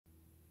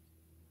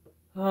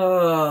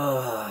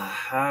Oh,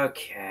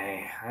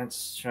 okay.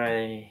 Let's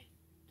try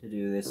to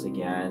do this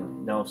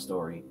again. No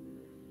story.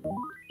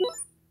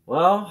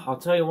 Well, I'll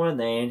tell you one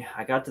thing.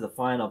 I got to the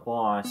final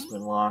boss but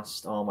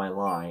lost all my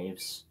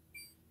lives.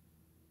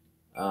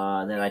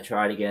 Then I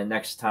tried again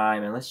next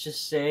time, and let's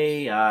just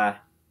say, yeah,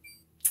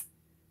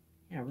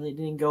 it really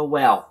didn't go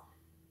well.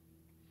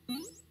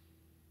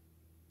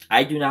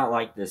 I do not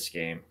like this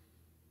game.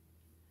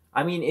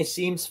 I mean, it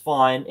seems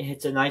fun.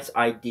 It's a nice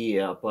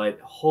idea, but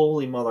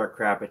holy mother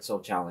crap, it's so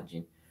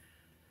challenging.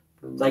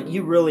 Like,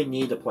 you really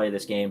need to play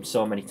this game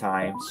so many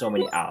times, so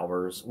many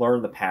hours,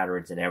 learn the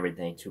patterns and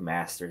everything to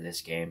master this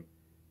game.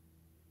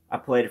 I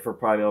played it for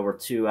probably over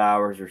 2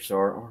 hours or so,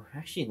 or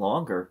actually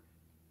longer.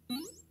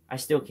 I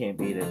still can't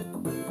beat it.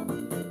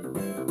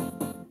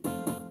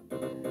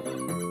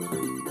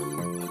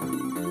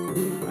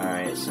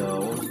 Alright,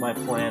 so what was my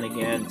plan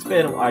again?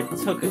 I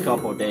took a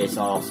couple of days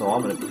off, so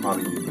I'm gonna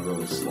probably be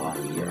really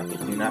sloppy here. I mean,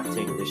 do not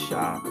take this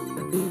shot.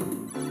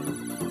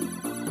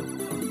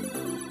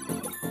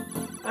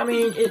 I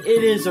mean, it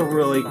is a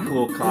really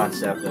cool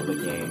concept of a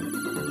game.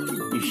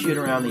 You shoot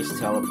around these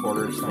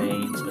teleporters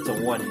things. It's a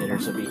one-hitter,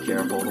 so be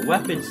careful. The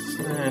weapons,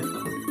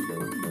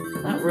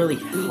 not really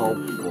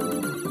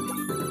helpful.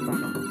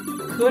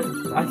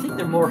 I think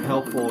they're more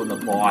helpful in the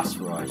boss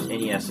rush.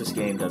 And yes, this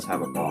game does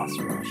have a boss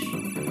rush.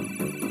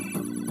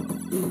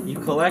 You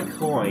collect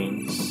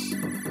coins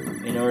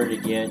in order to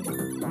get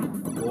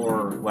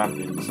more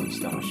weapons and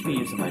stuff. I should be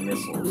using my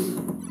missiles.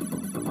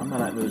 I'm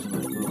not using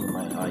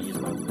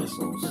my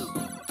missiles.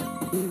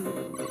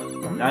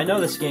 Now I know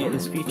this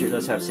feature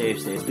does have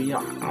save states, but you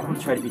know, I want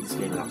to try to beat this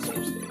game without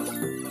save states.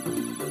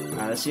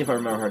 Let's see if I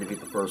remember how to beat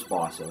the first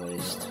boss at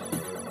least.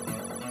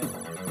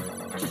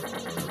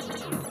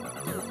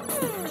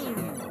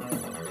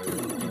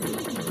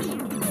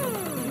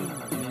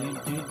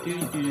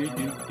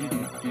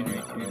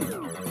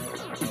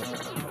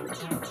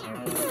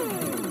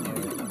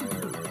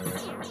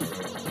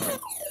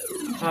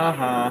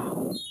 Haha. Give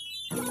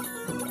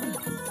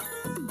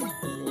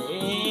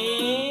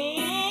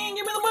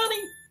me the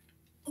money!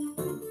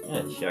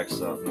 Yeah, check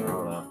something.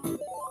 Hold on.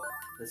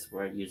 This is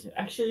where I use it.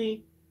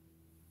 Actually,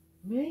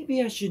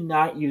 maybe I should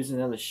not use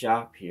another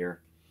shop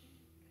here.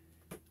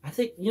 I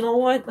think, you know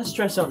what? Let's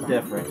try something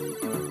different.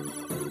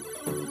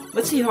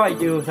 Let's see how I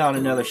do without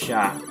another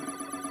shop.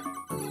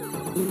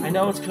 I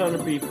know it's going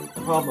to be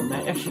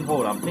problematic. Actually,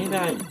 hold on. Maybe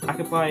I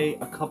could buy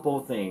a couple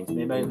of things.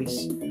 Maybe I at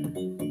least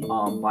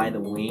buy the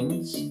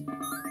wings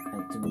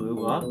to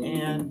move up,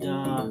 and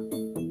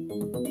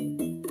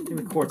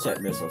maybe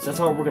quartet missiles. That's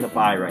all we're going to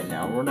buy right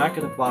now. We're not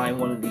going to buy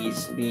one of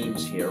these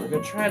beams here. We're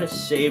going to try to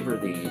savor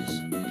these.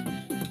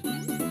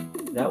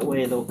 That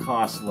way they'll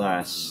cost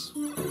less.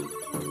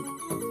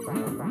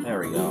 There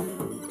we go.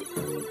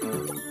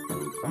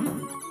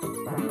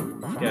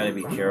 Gotta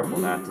be careful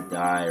not to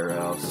die or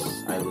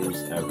else I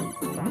lose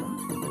everything.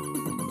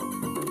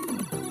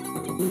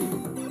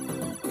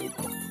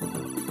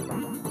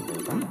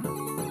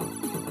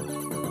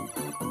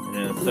 And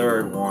then the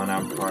third one,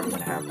 I'm probably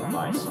gonna have to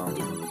buy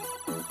something.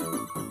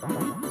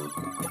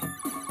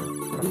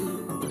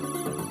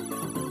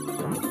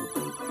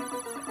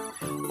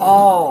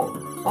 Oh,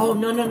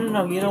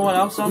 no. You know what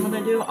else I'm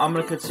gonna do? I'm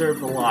gonna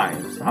conserve the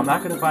lives. I'm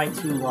not gonna buy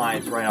 2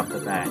 lives right off the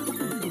bat.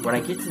 When I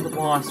get to the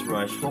boss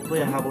rush,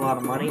 hopefully I have a lot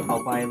of money,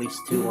 I'll buy at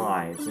least 2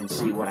 lives and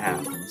see what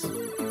happens.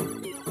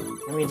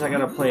 That means I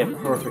gotta play a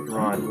perfect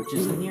run, which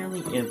is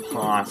nearly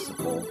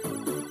impossible.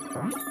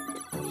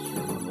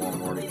 One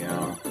more to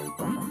go.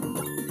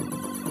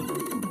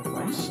 I'll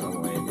find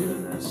some way of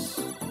doing this.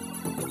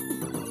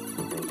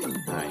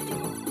 Alright.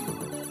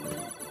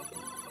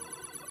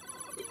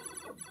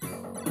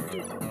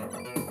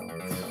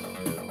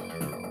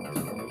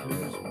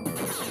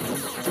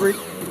 3.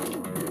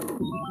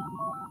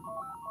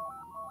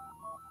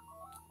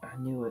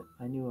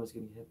 I knew I was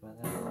gonna get hit by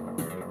that.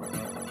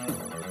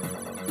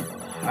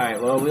 Alright,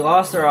 well, we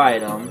lost our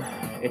item.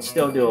 It's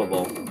still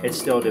doable. It's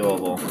still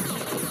doable.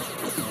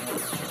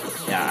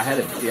 Yeah, I had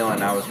a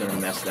feeling I was gonna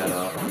mess that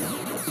up.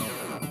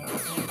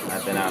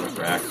 I've been out of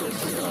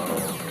practice, so...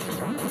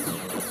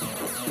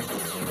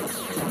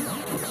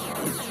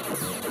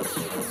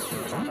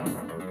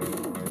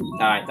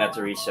 Alright, that's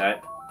a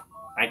reset.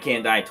 I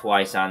can't die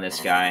twice on this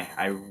guy.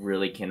 I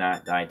really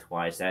cannot die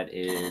twice. That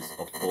is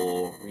a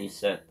full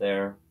reset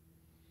there.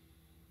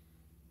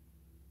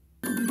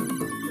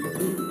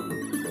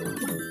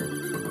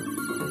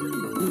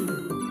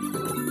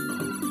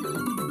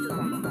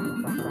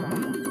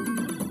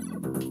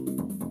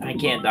 I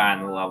can't die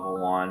on the level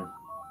 1.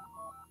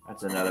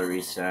 That's another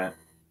reset.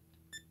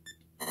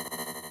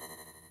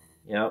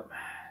 Yep.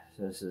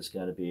 So this is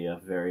going to be a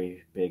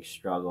very big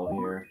struggle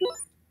here.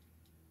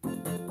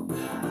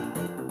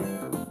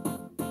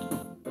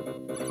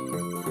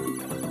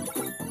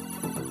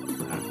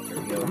 Here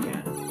we go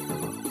again.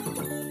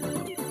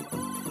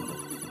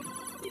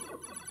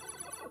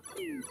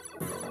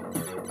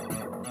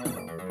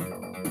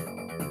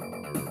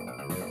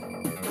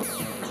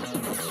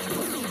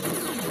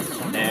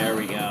 There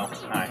we go.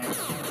 Alright.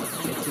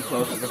 Get too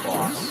close to the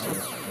boss.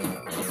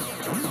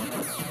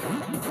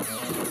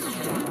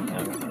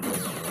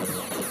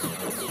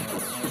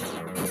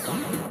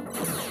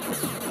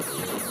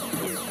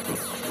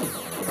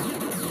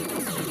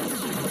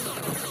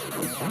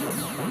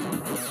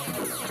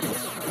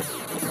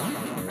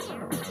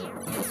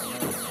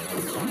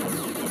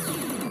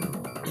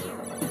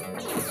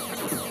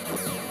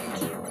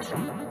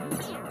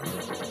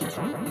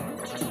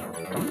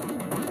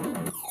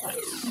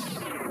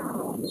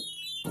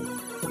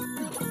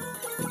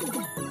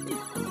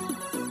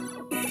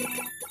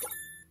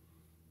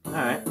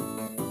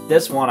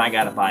 this one I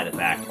gotta buy the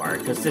back part,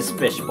 because this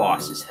fish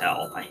boss is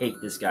hell. I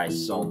hate this guy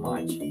so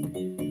much.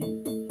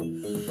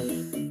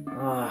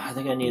 I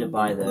think I need to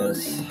buy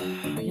this.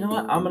 You know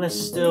what? I'm gonna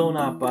still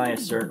not buy a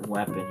certain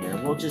weapon here.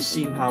 We'll just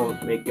see how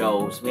it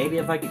goes. Maybe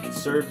if I can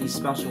conserve these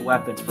special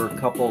weapons for a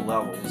couple of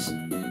levels,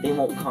 they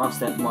won't cost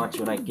that much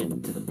when I get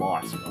into the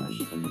boss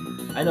rush.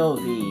 I know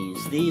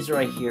these. These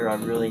right here I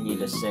really need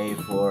to save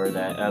for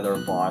that other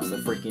boss. The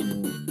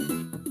freaking...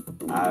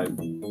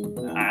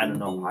 I don't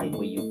know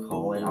what you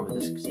call it. I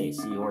would just say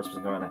seahorse,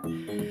 but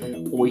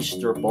an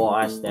oyster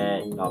boss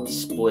that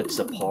splits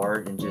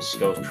apart and just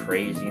goes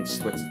crazy and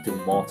splits into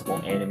multiple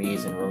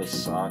enemies and really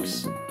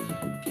sucks. 4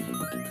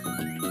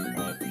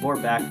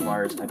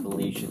 backfires, I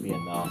believe, should be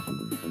enough.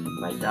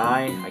 If I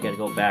die, I gotta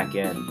go back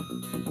in.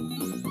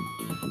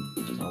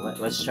 So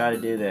let's try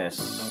to do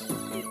this.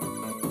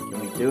 Can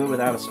we do it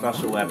without a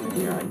special weapon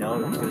here? I know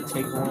it's gonna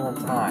take a long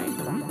time,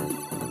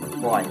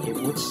 but it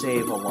would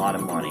save a lot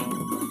of money.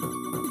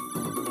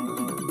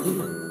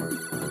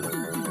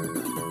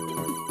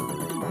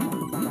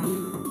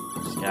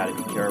 Just gotta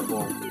be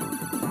careful,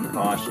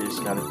 cautious,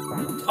 gotta...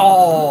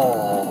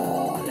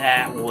 Oh,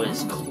 that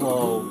was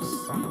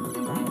close.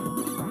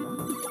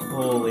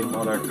 Holy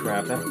mother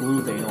crap, that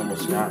blue thing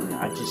almost got me.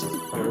 I just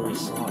barely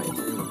saw it,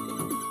 too.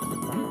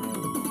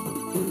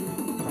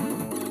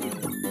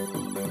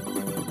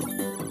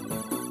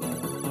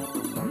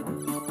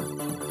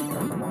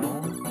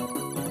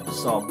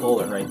 Saw a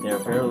bullet right there,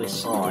 barely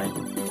saw it.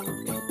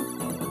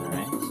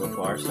 So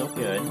far, so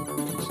good.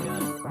 Just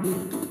gotta...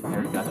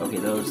 There we go. Okay,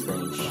 those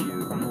things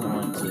shoot. I don't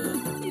want to...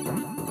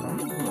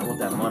 I want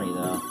that money,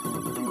 though. I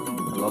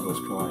love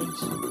those coins.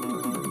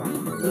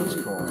 Those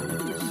coins.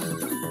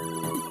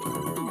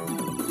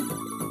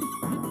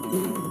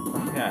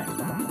 Okay.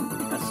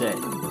 That's it.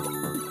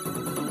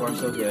 So far,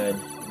 so good.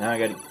 Now I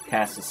gotta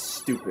catch this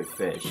stupid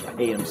fish. I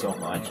hate him so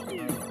much.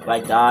 If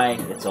I die,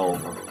 it's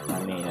over. I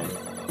mean it.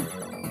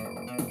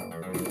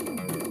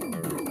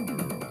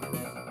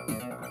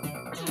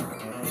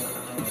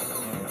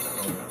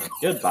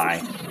 Goodbye.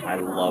 I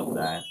love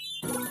that.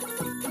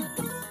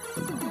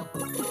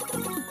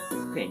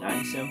 Okay,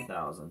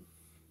 97,000.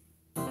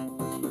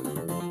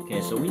 Okay,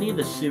 so we need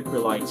the super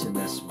lights in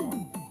this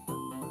one.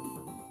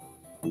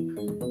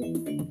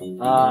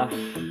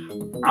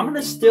 I'm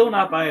gonna still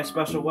not buy a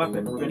special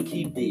weapon. We're gonna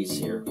keep these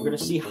here. We're gonna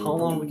see how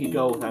long we can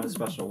go without a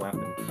special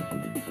weapon.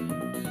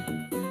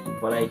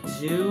 But I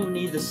do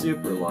need the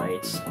super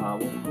lights. Well,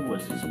 who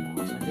was this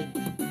boss? I think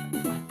I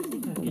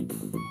could...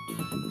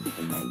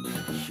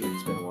 Shoot,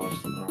 it's been a while. I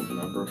don't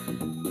remember.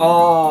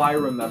 Oh, I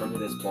remember who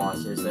this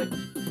boss is. That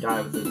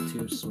guy with the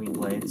 2 swing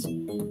blades.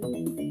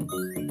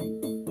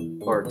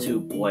 Or 2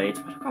 blades.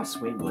 What do I call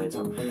swing blades?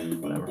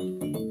 Whatever.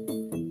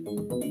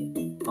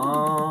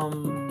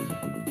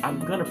 I'm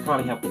gonna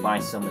probably have to buy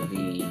some of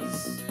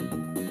these.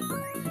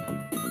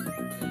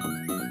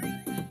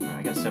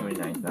 I got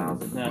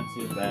 79,000. Not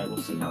too bad.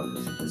 We'll see how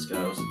this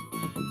goes.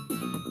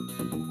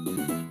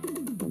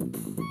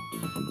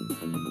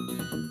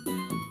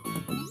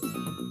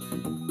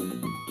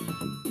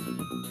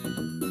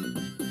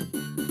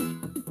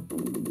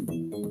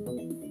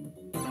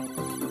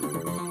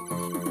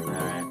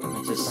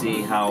 To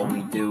see how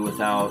we do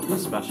without a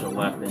special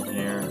weapon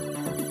here.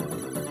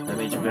 That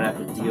means we're gonna have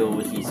to deal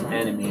with these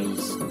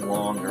enemies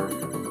longer.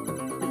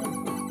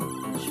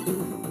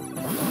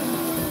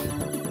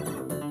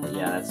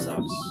 Yeah, that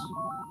sucks.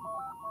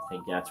 I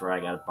think that's where I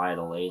gotta buy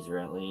the laser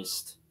at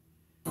least.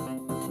 I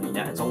mean,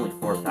 it's only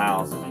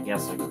 4,000. I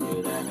guess I could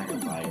do that. I can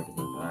buy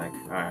everything back.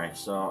 Alright,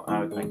 so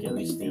I can at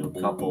least do a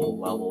couple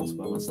levels,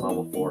 but once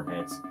level 4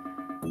 hits,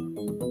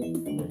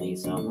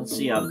 let's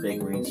see how the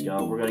big greens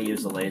go. We're gonna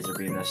use the laser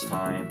beam this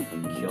time.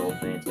 Kill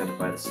things. Gotta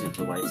buy the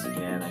super lights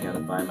again. I gotta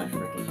buy my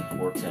freaking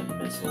quartet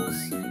missiles.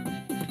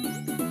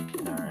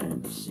 Alright,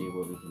 let's see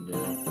what we can do.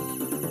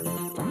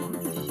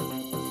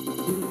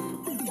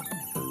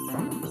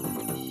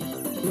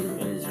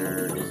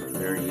 Laser is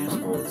very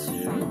useful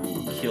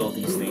to kill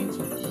these things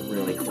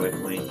really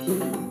quickly.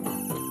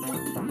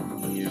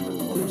 You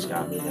almost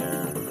got me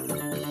there.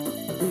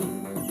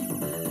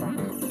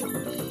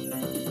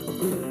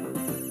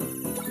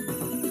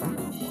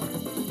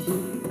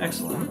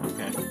 Excellent,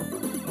 okay.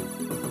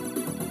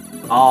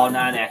 Oh,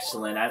 not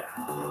excellent.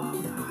 Oh,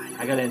 God.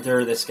 I gotta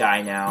endure this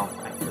guy now.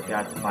 I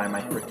forgot to buy my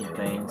freaking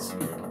things.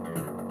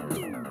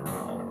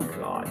 Oh,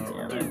 God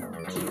damn it.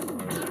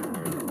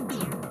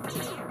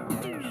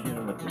 Shoot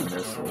him with the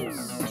missiles.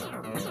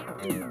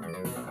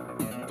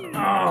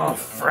 Oh,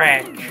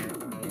 frick!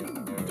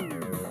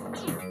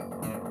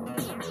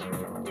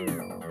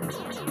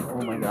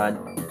 Oh my God.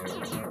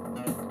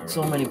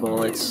 So many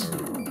bullets.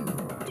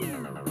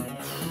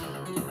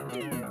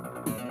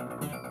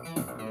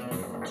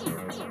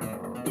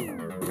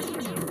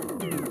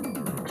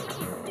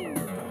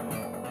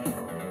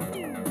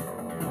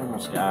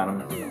 Got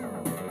him.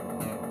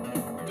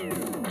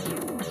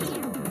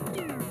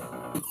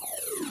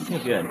 Okay,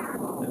 good.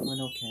 That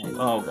went okay.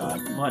 Oh God,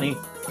 money.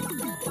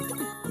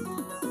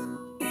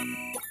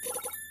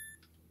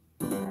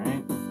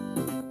 Alright.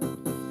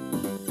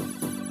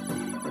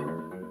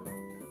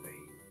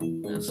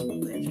 It's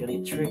gonna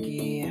get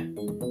tricky.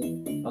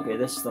 Okay,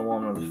 this is the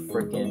one with the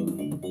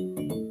freaking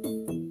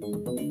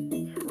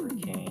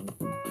hurricane.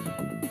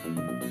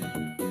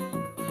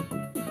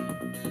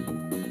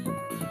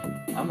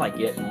 I'm like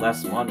getting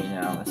less money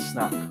now. That's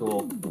not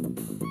cool.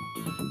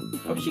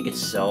 I wish you could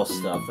sell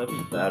stuff. That'd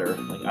be better.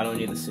 Like, I don't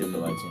need the super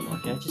lights anymore.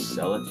 Can I just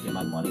sell it to get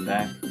my money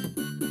back?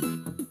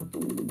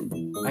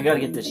 I gotta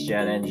get this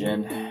jet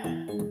engine.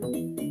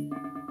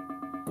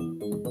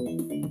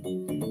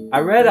 I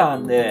read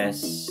on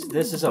this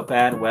is a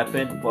bad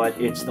weapon,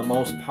 but it's the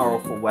most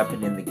powerful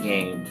weapon in the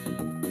game.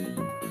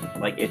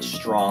 Like, it's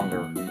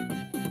stronger.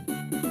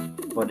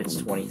 But it's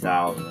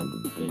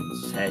 20,000. It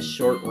has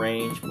short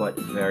range, but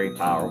very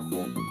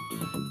powerful.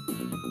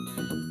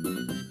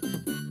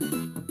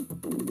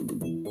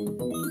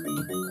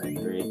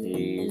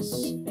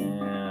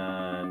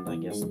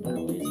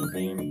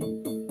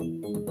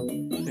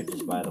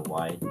 By the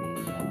wide beam.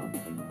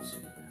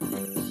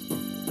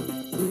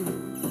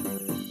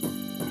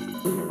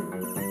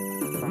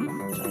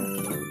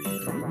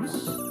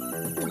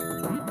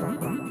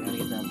 Gotta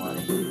get that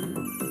money.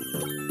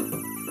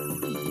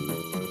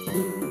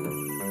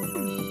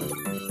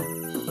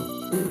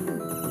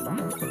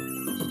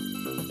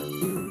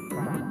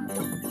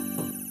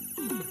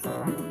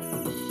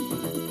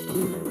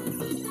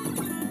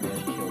 I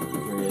gotta kill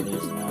 3 of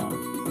these now.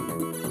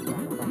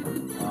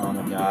 Oh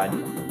my god.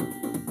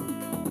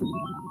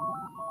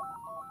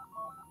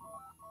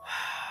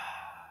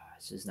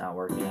 This is not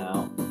working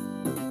out.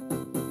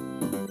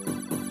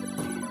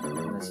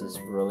 This is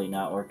really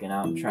not working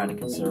out. I'm trying to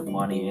conserve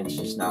money and it's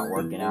just not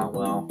working out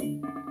well.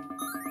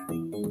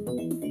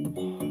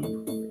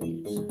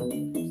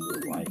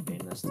 Wide beam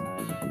this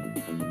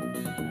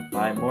time.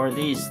 Buy more of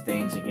these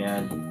things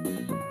again.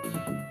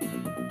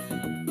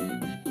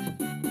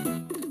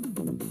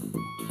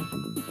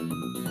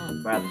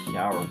 Buy the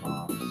shower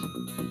bombs.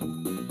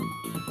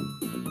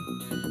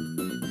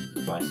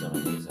 Buy some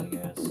of these, I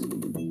guess.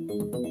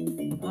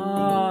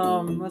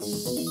 Let's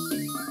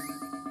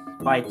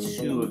buy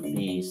 2 of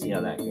these, see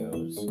how that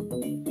goes.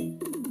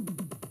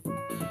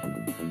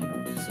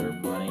 Conserve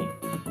money.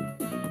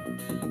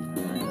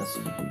 Alright, let's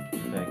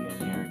get back in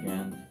here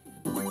again.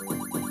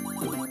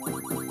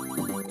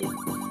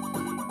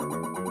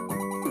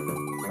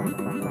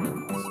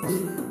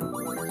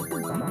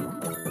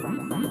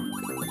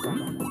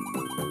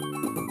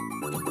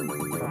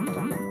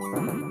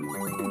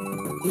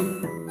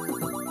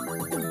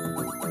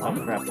 Oh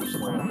crap, they're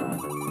slowing down.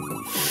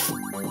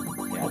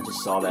 Yeah, I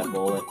just saw that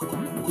bullet. We're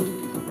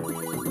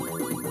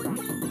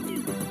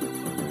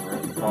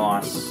at the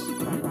boss.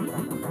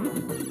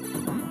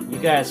 You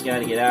guys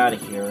gotta get out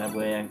of here, that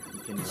way I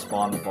can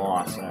spawn the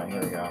boss. Alright,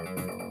 here we go.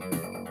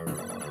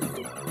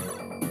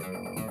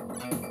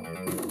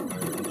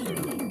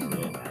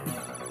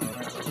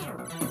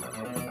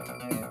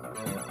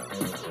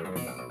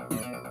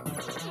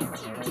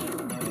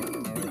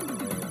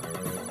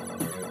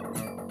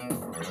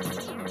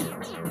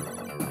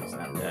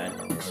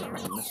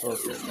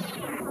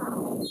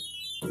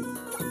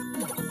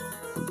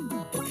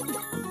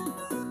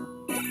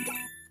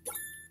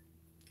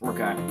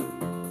 Okay.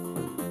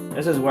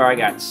 This is where I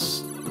got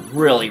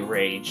really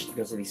raged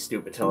because of these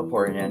stupid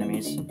teleporting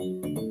enemies.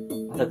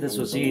 I thought this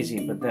was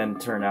easy, but then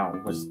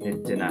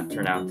it did not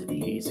turn out to be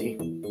easy.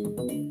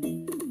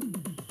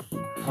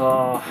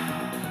 Oh,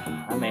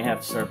 I may have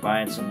to start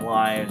buying some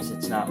lives.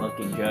 It's not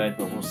looking good,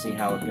 but we'll see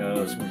how it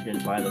goes. We're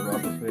gonna buy the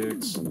rubber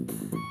boots.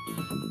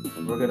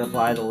 We're gonna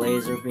buy the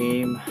laser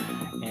beam,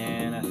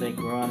 and I think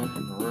we're on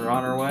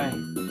our way.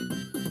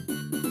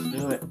 Let's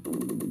do it.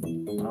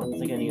 I don't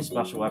think I need a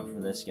special weapon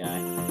for this guy.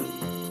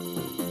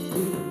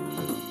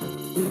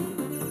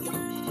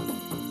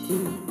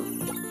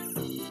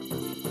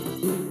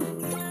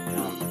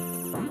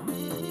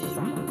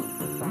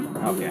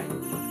 Okay.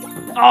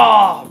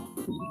 Oh!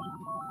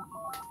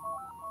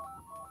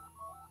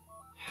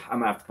 I'm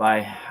gonna have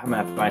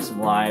to buy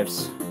some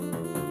lives.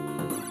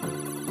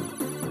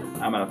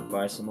 I'm gonna have to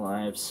buy some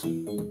lives.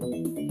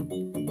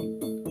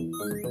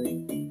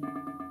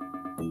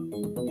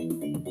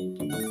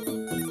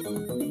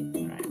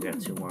 Alright, we got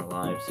 2 more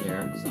lives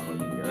here. It's not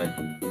looking good.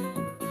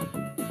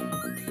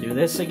 Do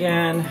this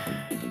again.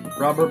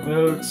 Rubber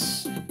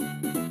boots.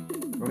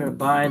 We're gonna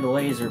buy the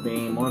laser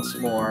beam once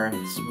more.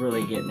 It's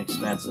really getting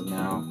expensive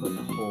now. Putting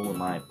a hole in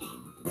my pocket.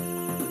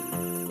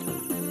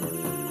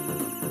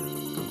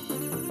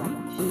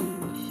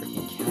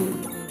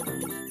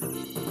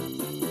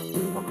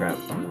 Oh crap.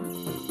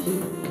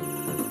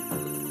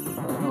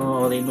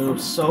 Oh, they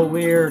move so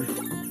weird.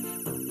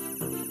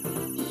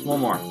 Just one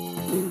more.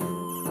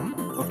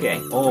 Okay.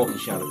 Oh, he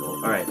shot a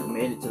bullet. Alright, we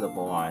made it to the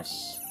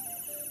boss.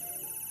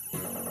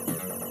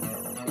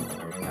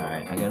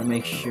 Alright, I gotta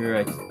make sure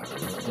I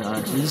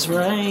dodge this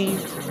right.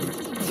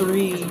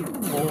 3,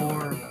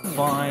 4,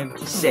 5,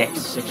 6.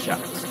 6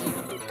 shots.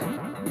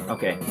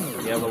 Okay,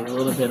 we have a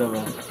little bit of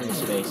a free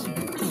space here.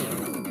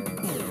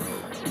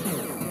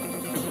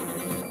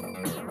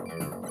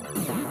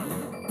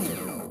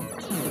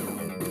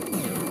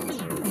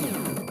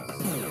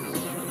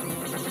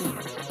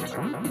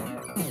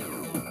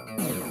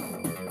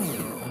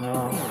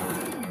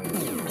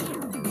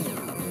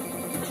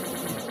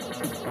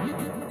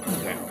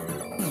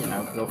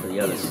 go for the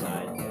other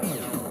side.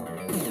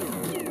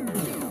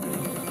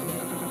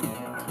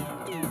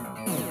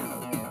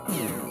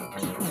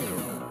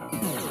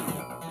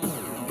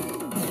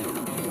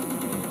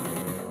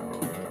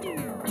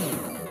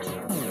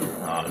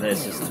 Oh,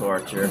 this is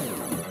torture.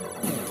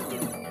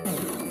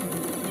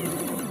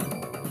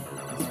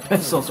 These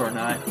pistols are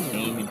not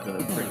aiming for the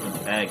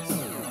freaking pegs.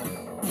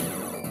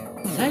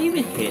 Is that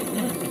even hitting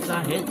it? It's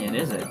not hitting it,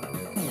 is it?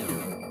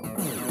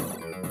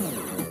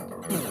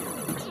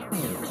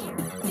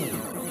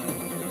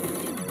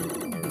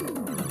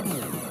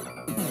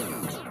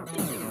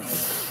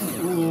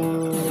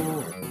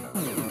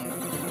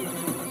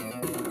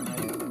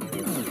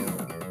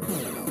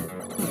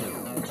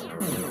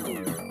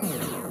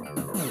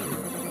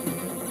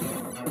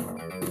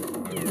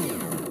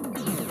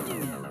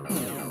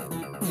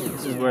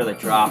 Where the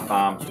drop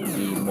bombs would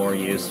be more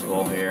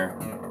useful here,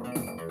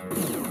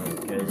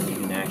 because you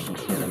can actually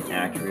hit them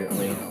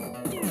accurately.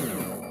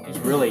 These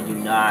really do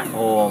not.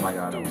 Oh my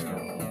god, I was gonna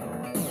hit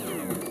that.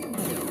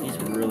 These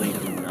really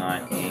do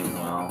not aim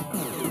well.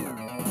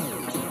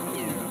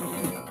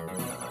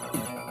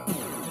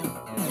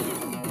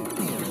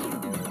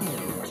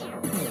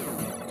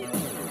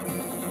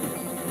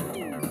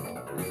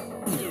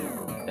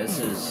 This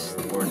is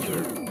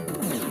torture.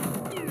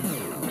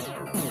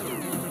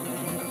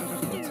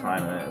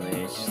 Time at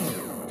least.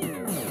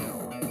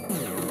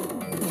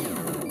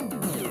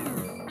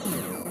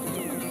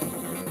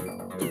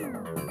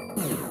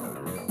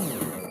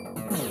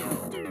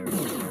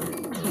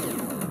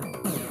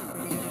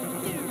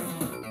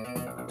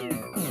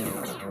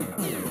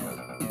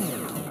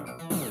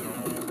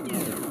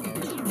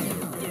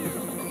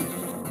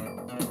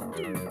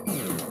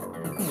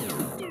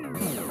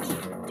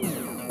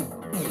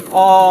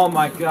 Oh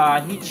my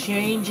god, he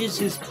changes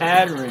his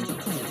pattern.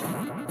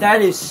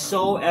 That is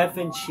so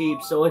effing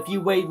cheap. So if you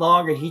wait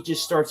longer, he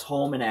just starts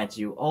homing at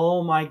you.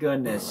 Oh my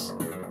goodness.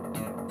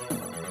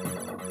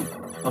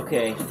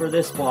 Okay, for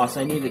this boss,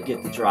 I need to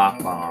get the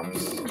drop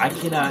bombs. I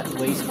cannot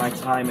waste my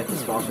time at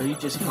this boss, or he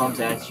just comes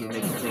at you,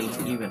 making things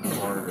even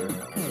harder.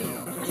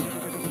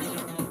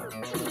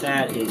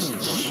 That is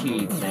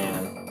cheap,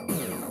 man.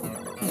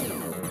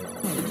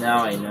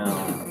 Now I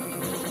know.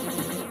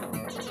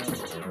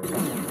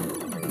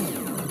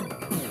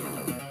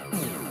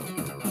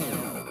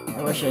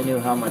 I wish I knew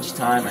how much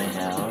time I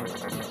have.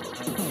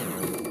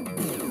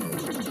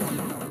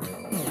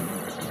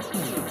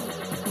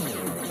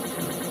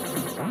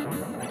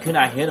 I could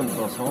not hit him with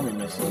those homing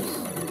missiles.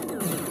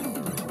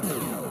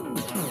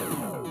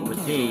 But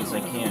with these, I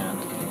can.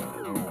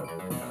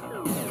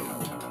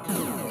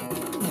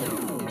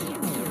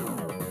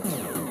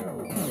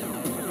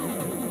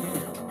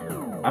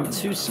 I'm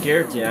too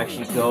scared to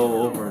actually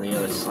go over the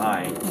other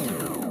side.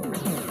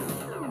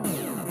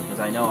 Because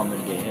I know I'm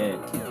going to get hit.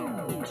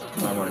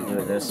 I want to do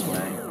it this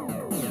way.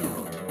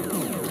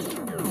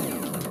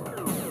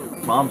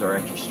 Bombs are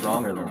actually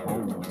stronger than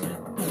homing,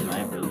 in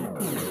my opinion.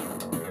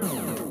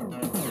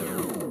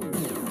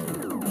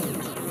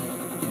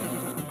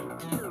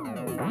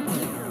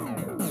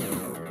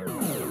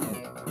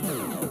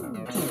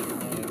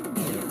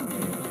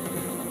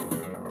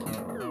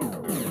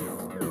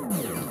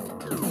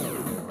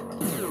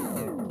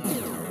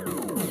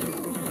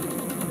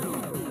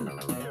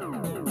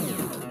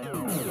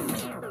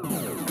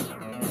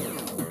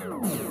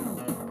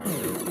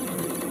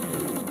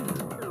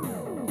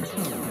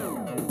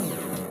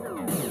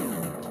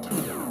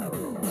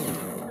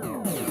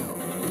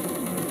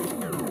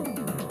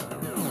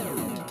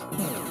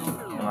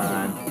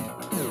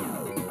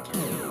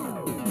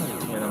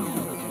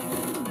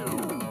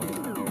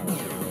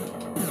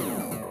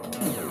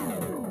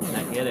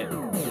 Get it.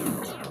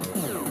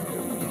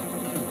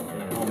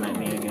 Home at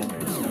me again.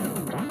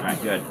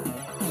 Alright, good.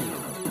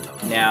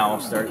 Now I'll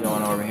start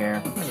going over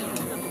here.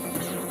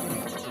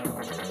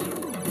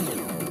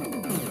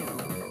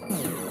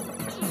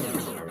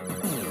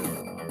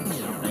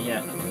 Not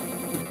yet.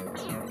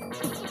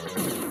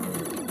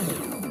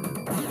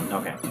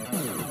 Okay.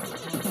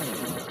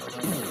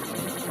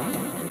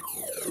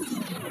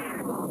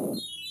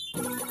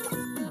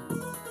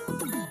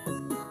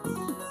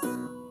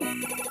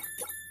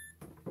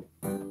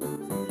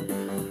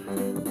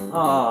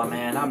 Oh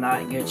man, I'm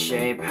not in good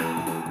shape.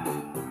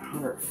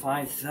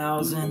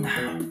 105,000.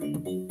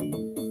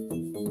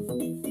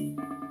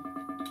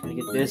 Gotta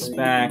get this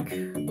back.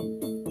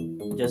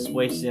 Just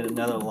wasted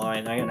another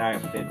line. I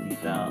got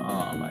 50,000.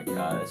 Oh my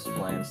god, this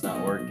plan's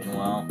not working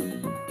well.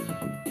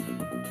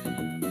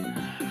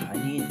 I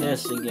need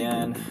this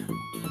again.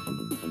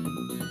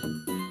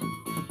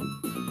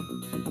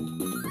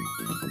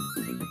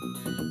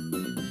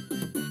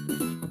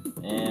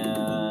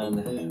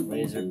 And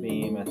laser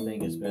beam, I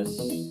think is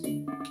best.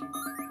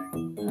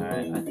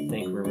 Alright, I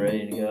think we're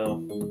ready to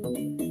go.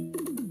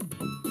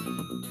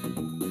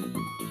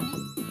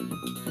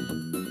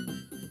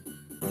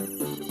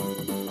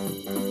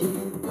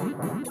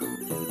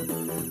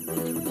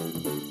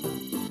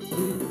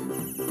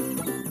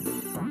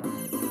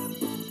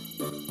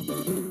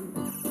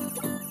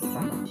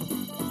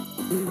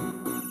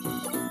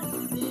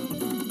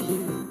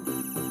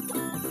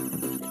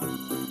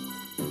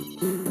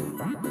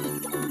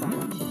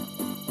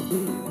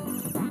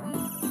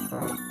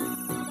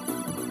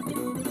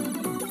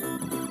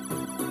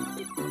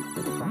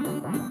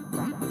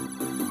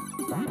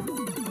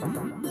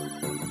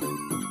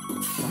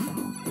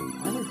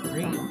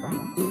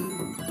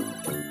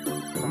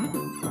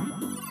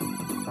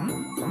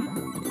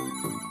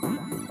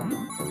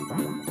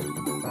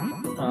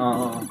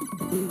 Oh.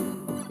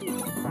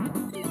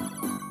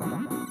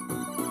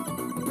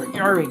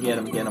 Hurry, get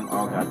him, get him.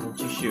 Oh god, don't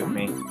you shoot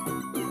me.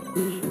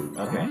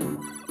 Okay.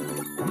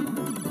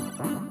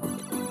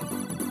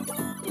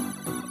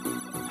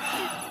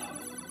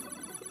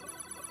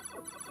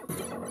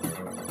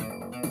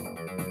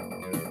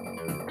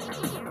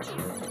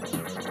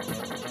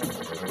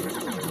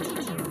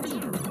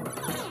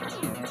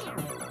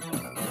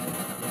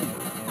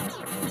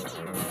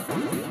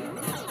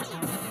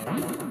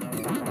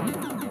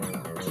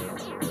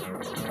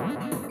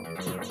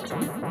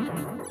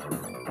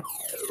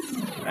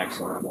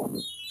 Excellent.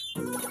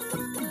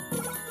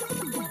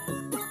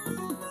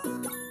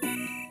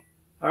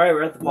 Alright,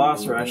 we're at the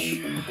boss rush.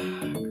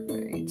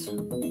 Great.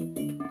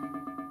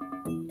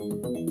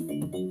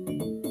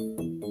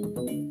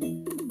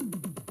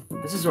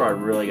 This is where I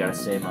really gotta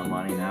save my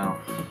money now.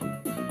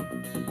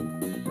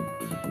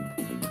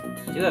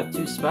 I do have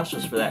 2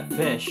 specials for that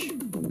fish.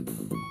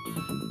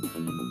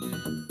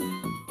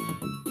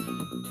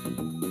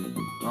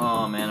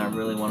 Oh man, I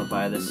really want to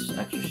buy this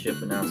extra ship,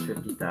 but now it's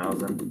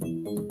 50,000.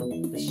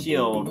 The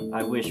shield,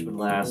 I wish would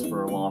last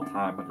for a long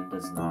time, but it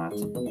does not.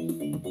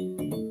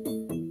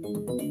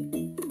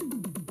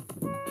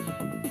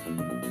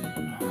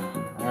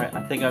 Alright,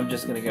 I think I'm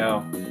just gonna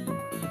go.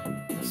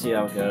 Let's see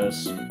how it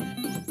goes.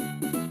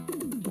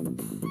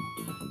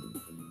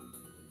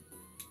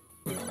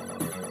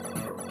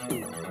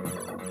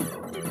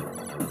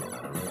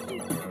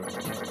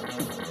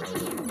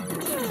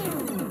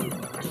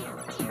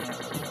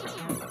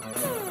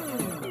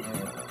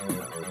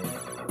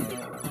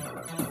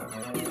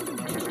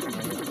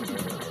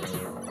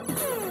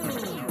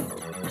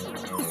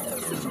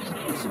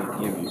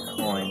 Give you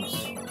coins.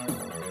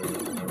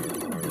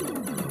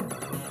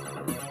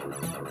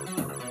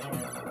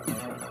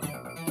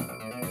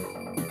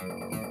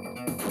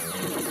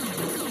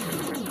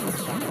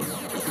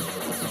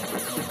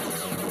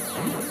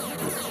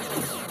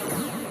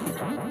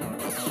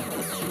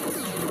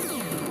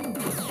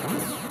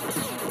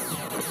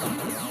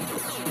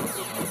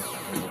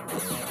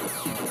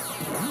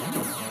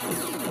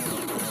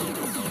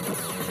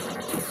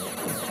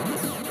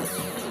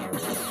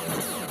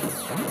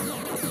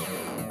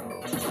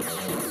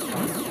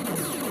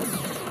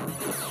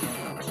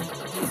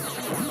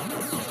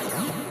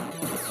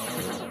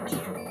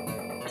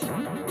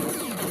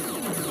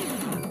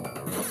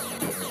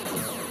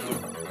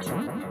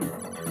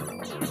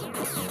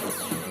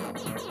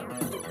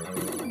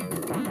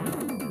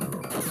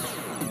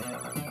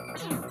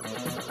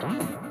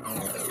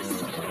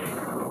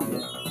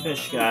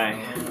 Fish guy,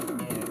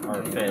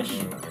 or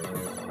fish.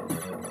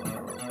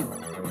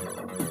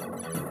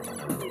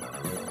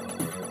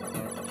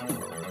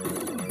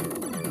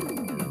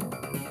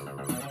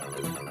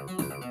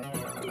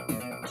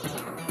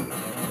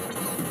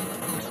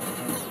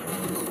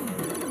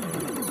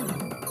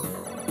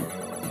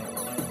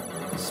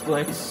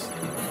 Splits.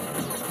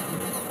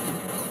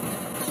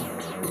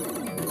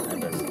 That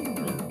doesn't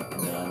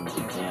done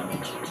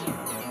damage.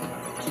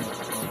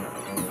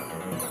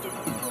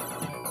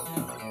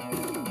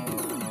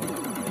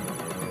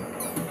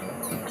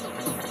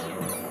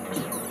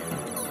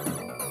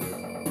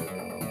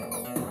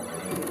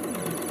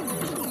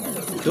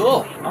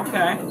 Cool.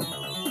 Okay.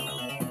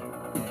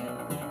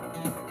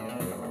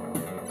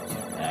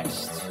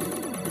 Next.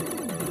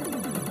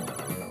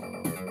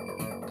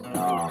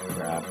 Oh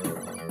crap.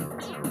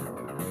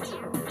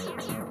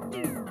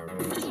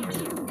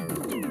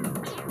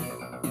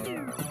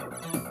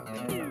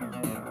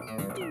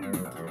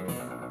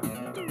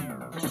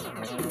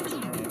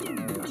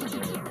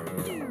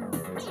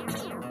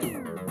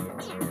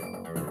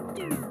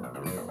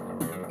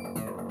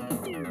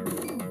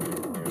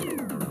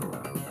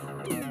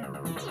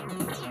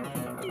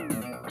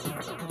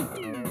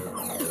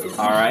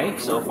 Alright,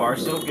 so far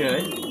so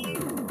good.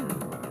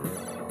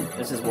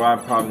 This is where I'm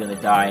probably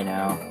gonna die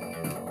now.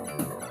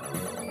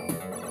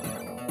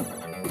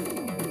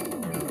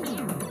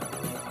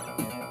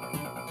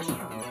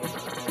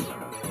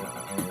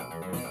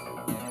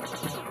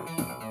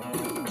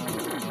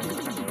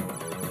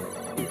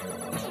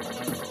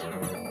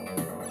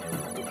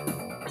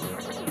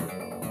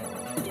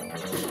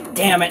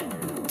 Damn it!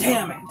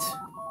 Damn it!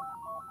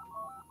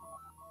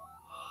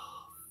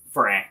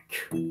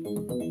 Frank.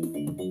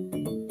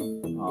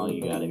 Oh,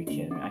 you gotta be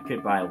kidding me. I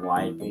could buy a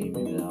wide beam,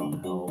 maybe that'll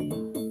help.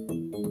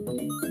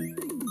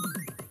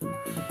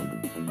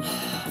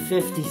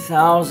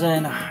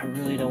 50,000. I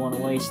really don't want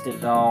to waste it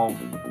though.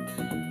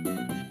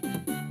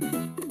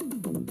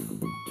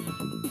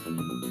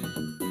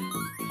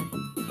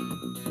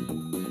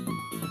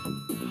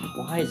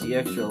 Why is the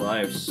extra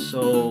life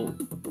so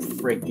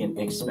freaking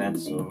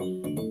expensive?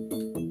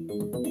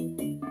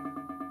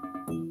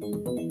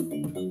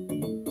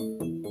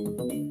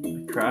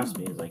 The cross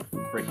me is like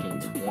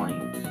freaking 20.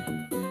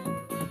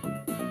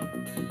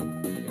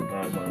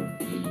 Buy one of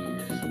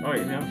these. Oh,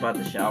 you haven't bought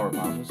the shower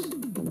bottles.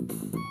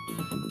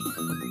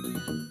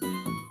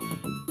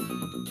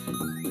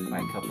 Buy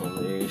a couple of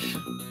these.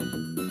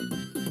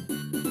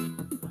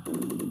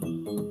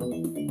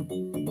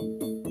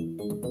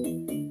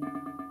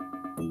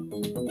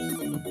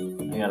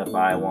 gotta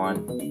buy one.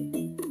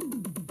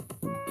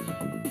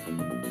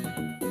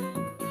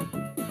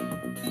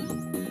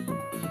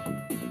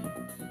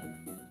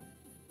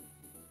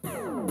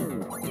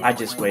 I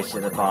just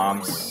wasted the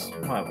bombs.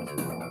 What was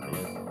wrong with me?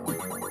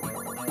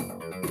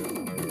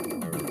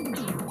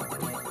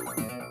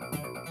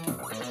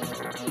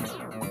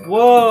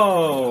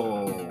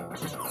 Whoa!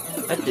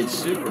 That did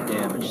super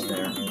damage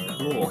there.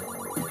 Cool.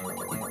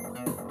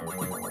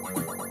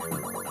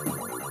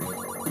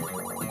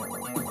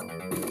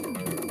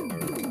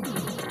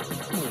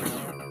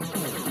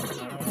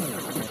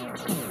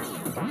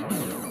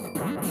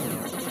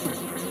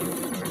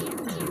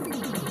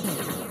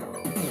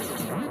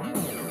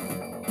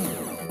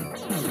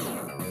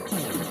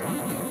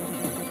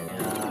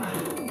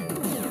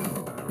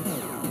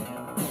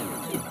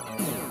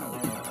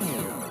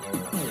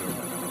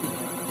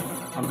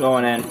 I'm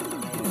going in.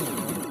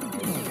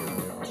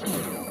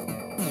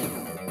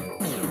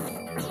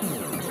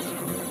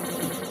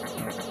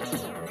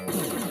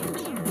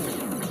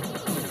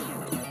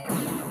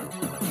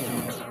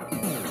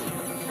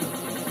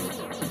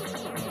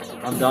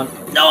 I'm done.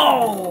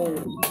 No!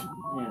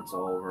 It's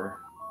over.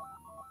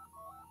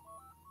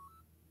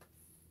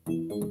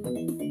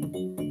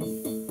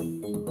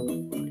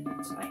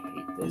 I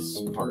hate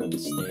this part of the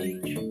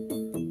stage.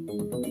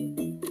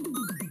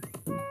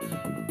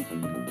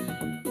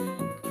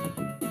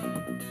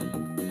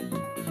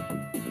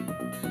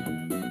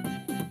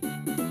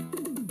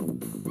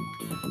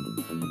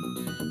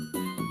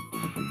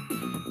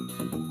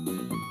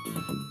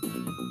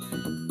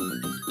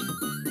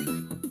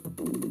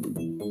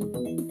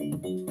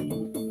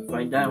 If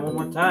I die one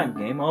more time,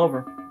 game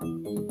over.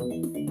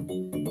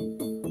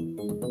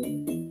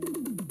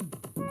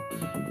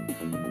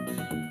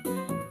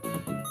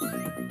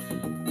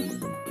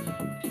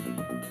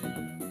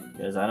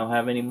 Because I don't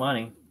have any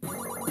money.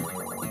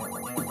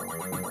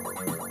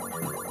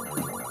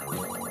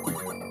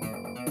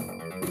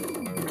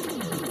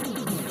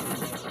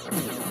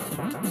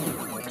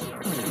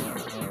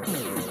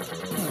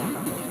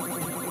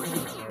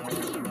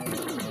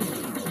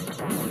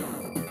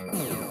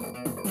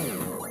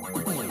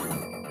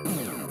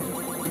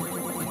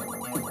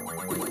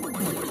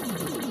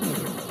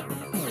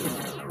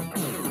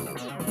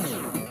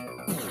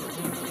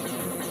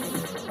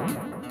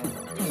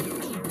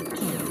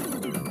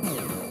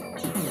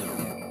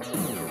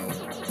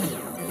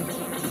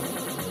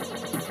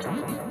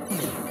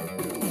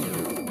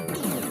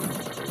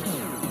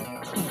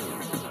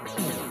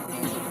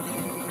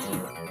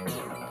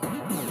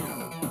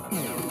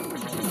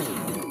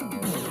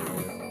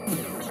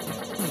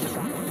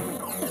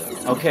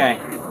 Okay,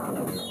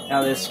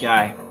 now this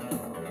guy.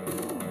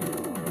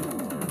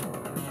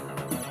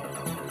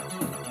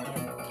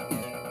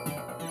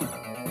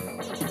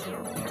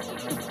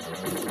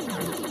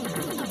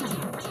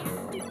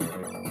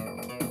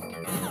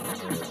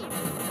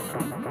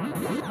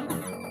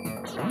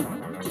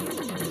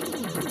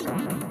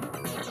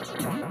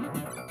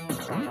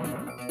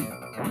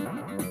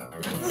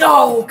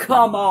 No,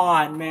 come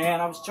on,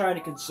 man. I was trying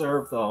to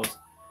conserve those.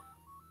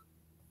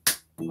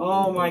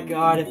 Oh my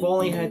god, if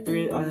only I had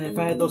if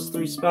I had those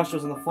 3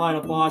 specials in the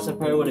final boss, I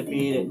probably would have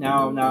beat it.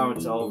 Now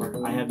it's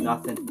over. I have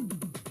nothing.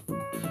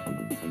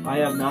 I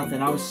have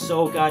nothing. I was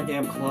so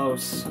goddamn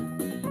close.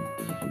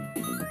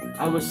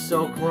 I was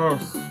so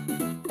close.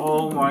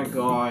 Oh my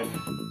god.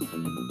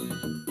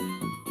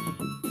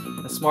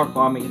 A smart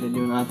bomb ain't gonna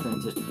do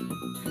nothing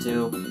to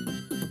do.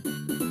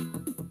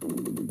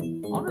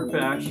 I wonder if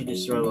it actually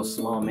destroy those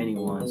small mini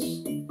ones.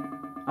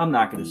 I'm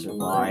not gonna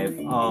survive.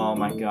 Oh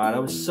my god, I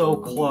was so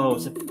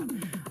close.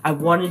 I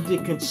wanted to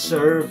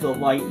conserve the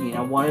lightning.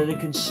 I wanted to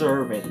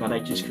conserve it, but I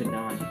just could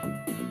not.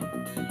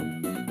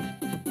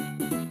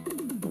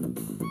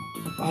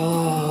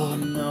 Oh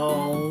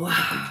no.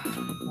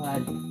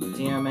 God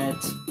damn it.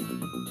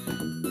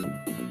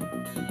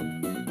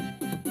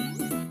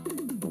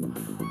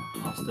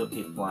 I'll still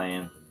keep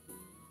playing.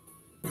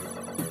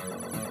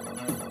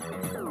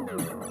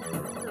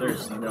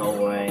 There's no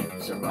way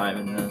I'm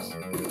surviving this.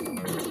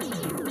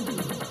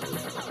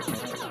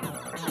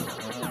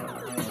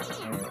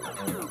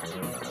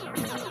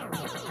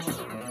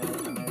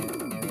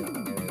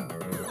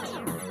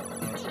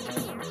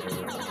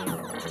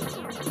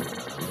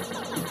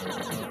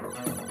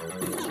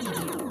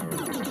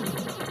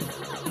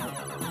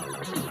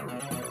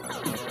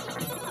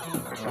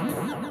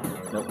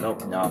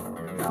 Nope, no,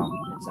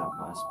 it's not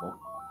possible.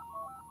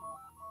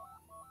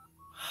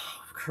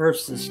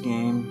 Curse this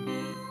game.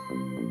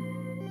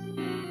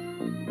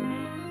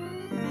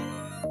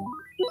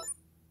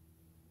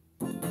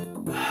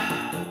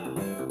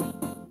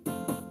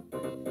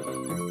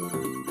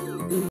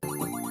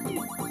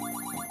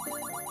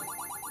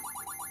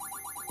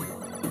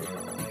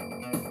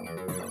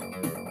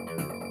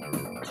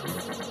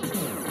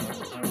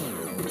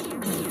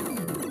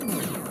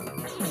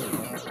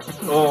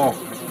 Oh.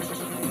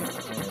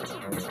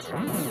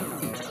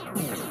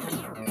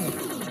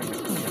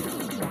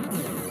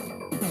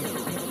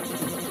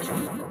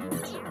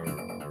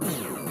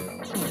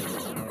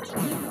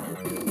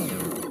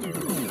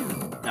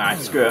 Alright,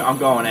 screw it. I'm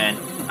going in.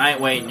 I ain't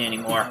waiting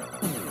anymore.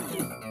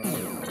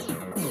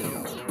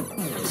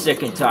 I'm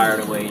sick and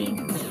tired of waiting.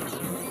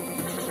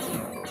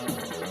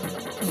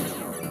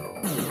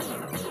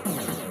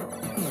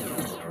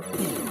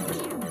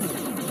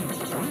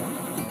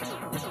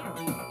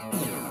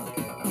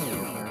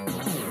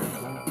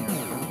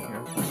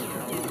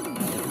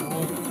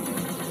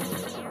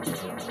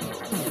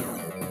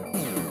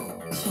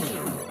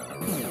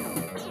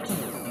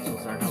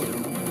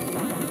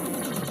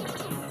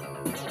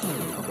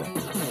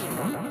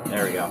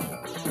 There we go.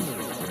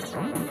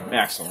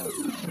 Excellent.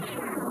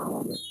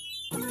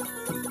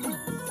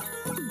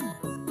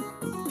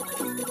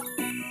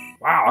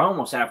 Wow, I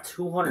almost have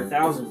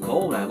 200,000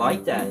 gold. I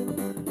like that.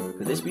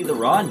 Could this be the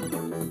run?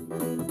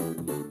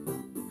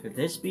 Could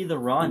this be the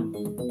run?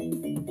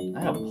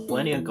 I have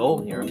plenty of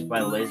gold here. Let's buy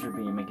the laser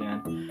beam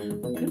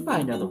again. I could buy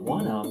another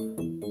one up.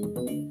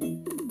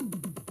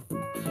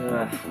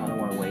 I don't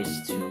want to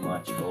waste too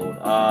much gold.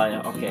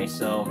 Okay,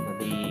 so for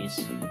these...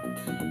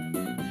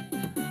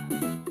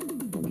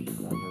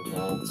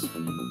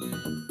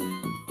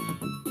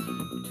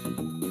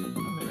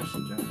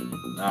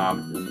 Gotta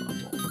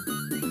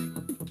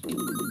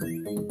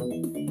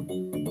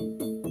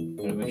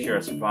make sure I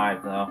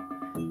survive, though.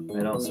 If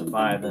I don't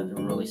survive, then it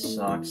really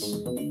sucks.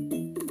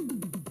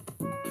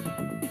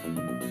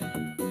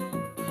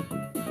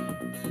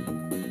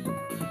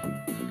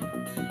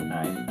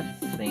 Alright, I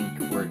think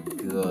we're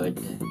good.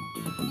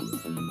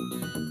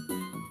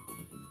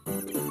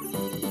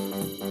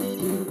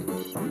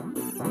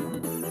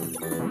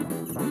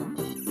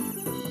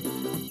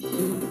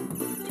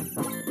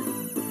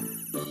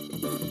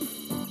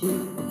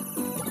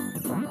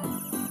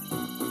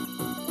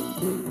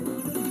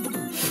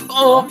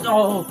 Oh,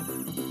 no!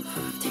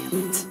 Damn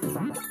it.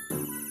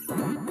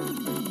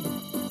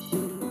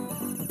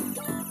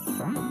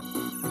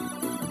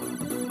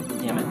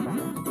 Damn it.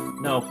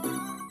 No.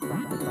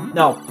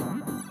 No.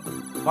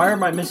 Why are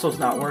my missiles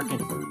not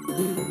working?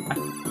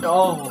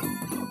 Oh! You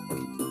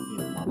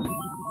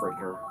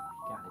motherfricker.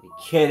 You gotta be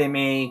kidding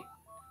me.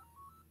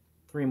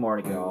 3 more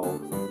to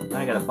go.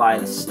 I gotta buy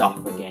the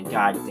stuff again.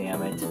 God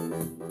damn it.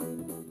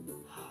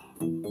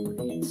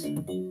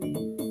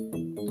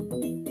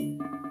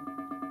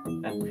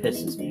 That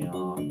pisses me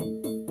off.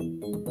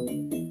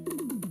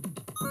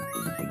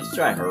 Let's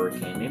try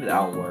Hurricane. Maybe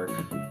that'll work.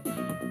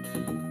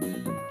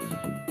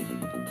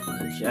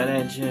 Jet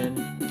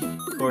engine,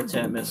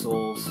 Quartet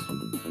missiles.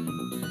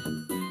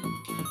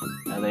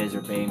 That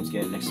laser beam's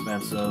getting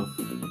expensive.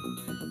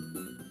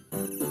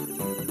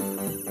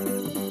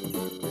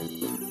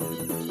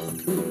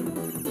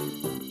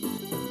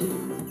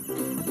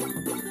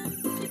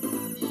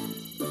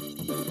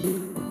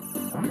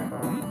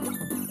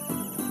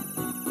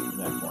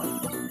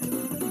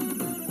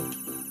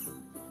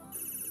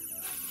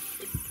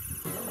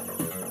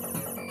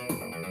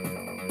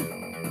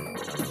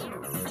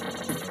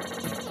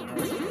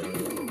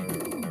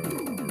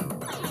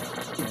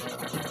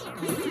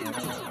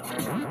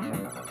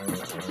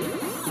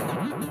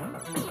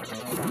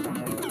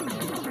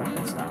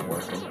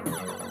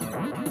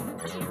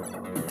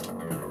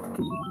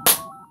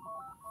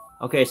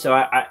 Okay, so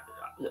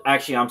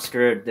actually I'm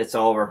screwed. It's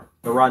over.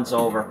 The run's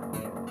over.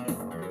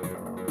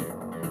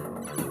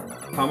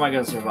 How am I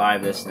gonna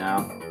survive this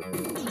now?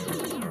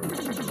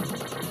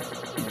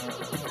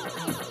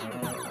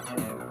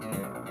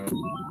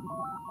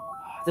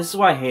 This is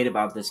what I hate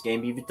about this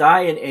game. If you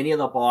die in any of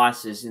the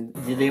bosses and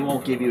they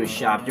won't give you a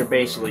shot, you're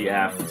basically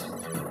effed.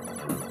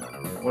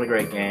 What a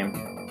great game.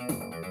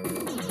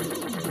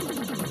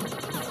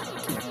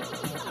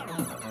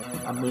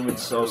 I'm moving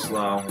so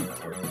slow.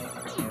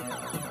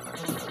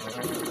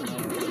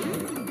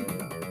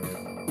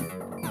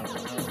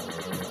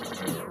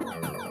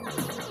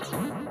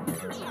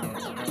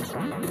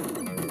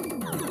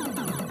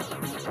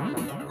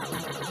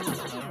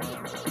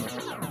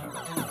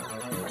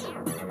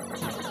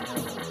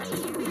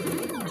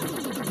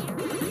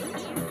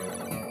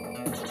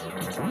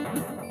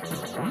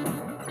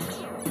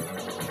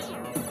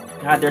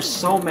 God, there's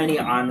so many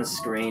on the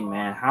screen,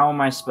 man. How am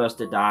I supposed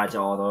to dodge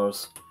all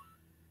those?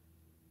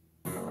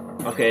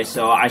 Okay,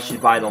 so I should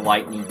buy the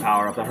lightning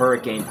power-up. The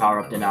hurricane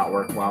power-up did not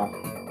work well.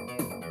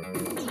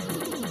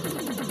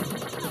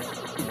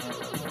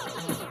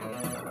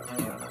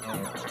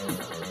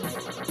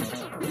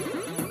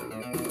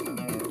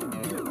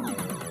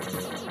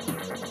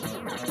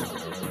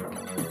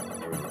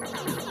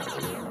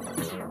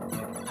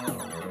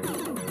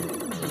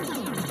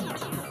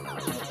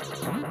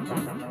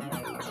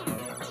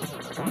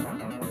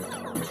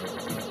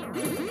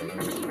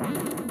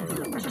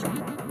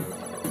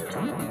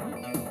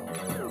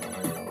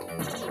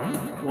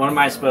 What am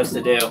I supposed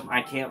to do?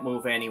 I can't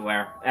move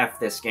anywhere. F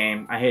this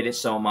game. I hate it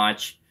so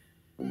much.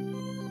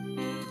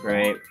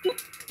 Great.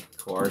 Of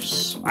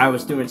course. I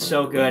was doing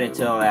so good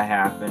until that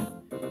happened.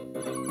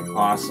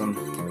 Awesome.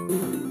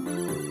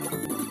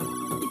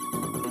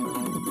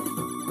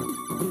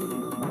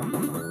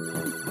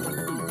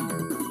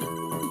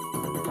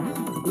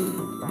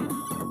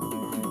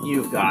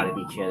 You've got to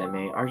be kidding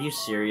me. Are you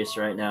serious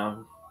right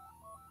now?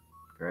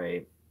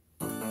 Great.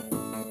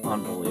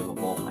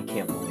 Unbelievable. I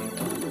can't believe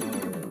that.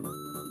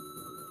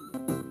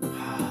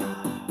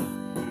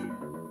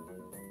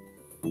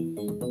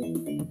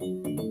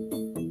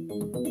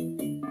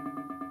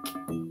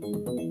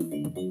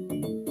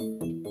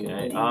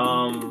 Okay,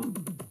 I'll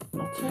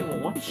tell you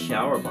what, one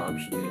shower bomb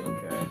should be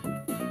okay.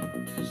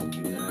 Just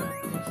do that,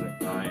 unless I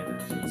die,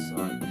 that's gonna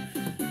suck.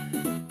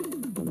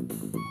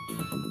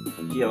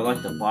 Gee, I would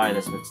like to buy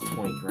this, but it's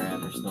 20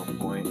 grand, there's no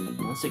point.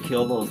 Unless it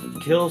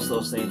kills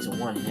those things in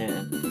one hit.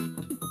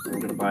 We're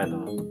gonna buy the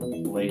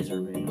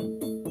laser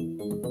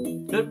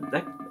beam.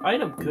 That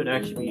item could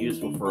actually be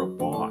useful for a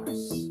boss.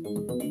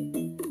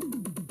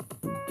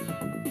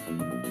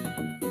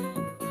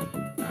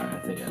 Alright, I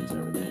think that's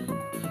everything.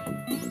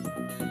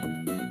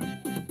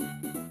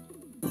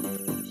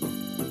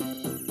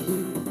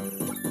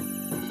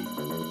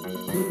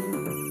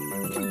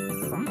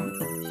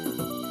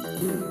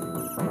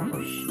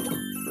 Oh shit.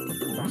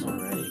 That's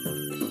already.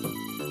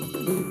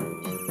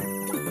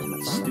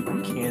 That stupid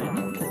cannon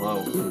went below.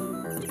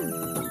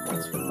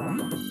 That's wrong.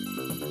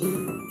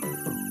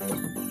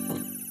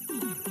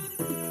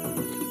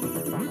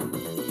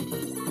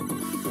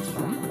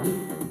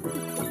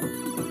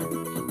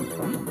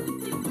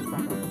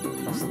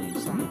 These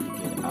things need to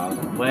get out of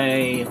the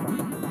way.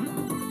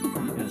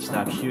 I'm gonna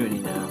stop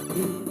shooting now.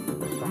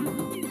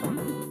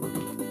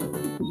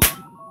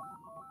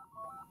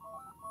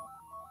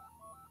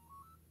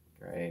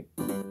 Great.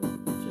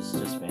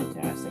 Just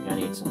fantastic. I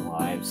need some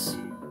lives.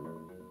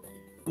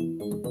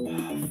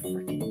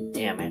 Freaking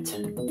damn it.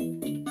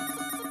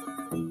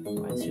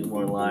 My 2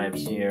 more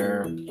lives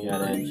here.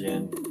 Jet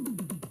engine.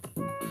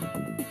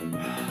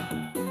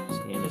 This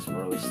game is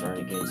really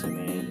starting to get to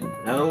me.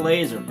 Another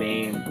laser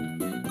beam.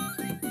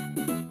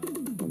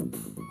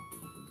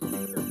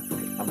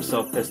 I'm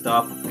so pissed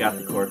off I forgot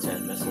the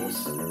Quartet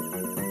missiles. I'm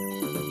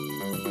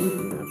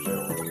sure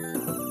we'll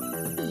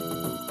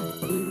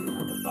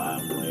have to buy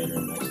them later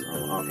next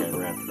time. Okay,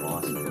 we're at the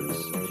boss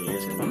first. Gee,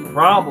 it's gonna be a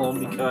problem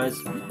because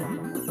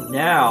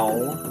now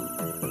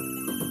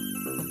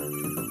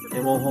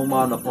it won't hold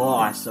on the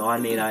boss, so I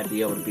may not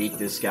be able to beat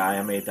this guy.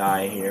 I may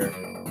die here.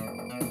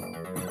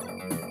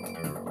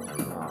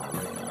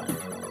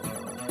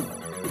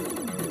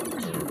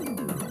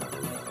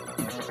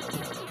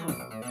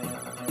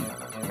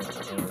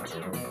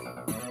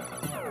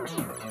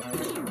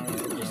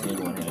 Just need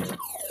one hit.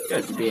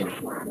 Good beat him.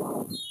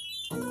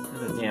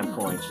 The damn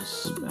coin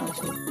just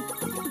bouncing.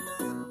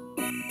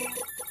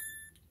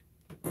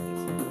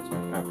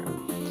 Okay.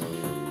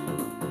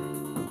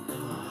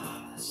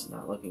 This is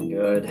not looking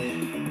good.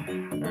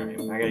 Alright,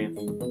 I gotta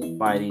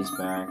buy these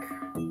back.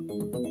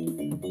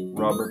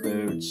 Rubber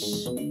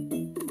boots.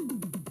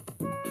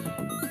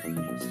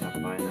 Stop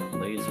buying that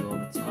laser all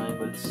the time,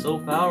 but it's so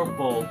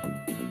powerful.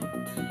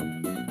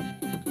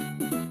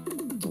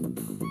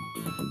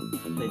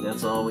 I think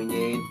that's all we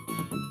need.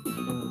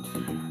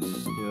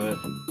 Let's do it.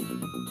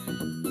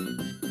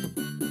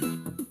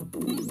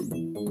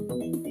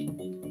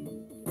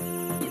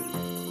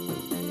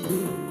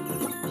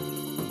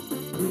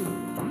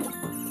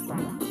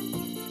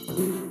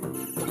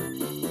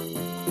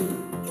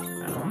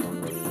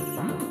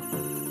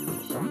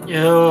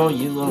 Yo,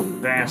 you little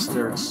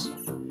bastards.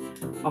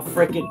 A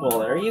freaking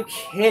bullet. Are you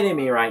kidding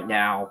me right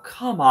now?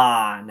 Come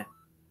on.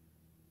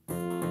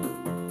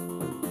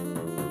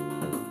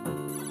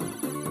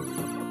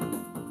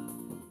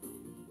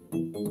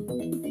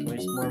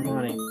 Waste more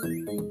money.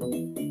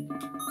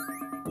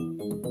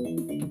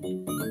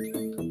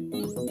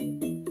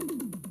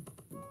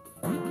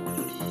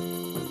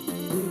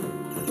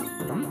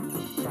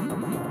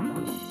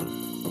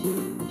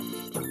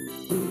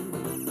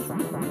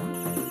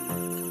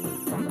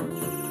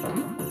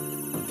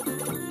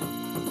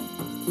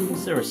 I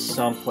wish there was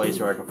some place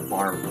where I could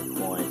farm for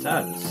coins.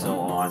 That'd be so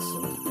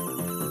awesome.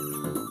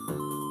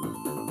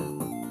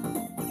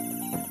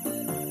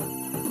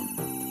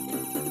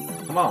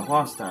 Come on,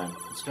 boss time.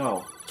 Let's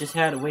go. Just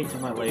had to wait till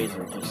my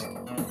laser just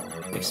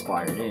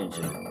expired, didn't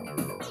you?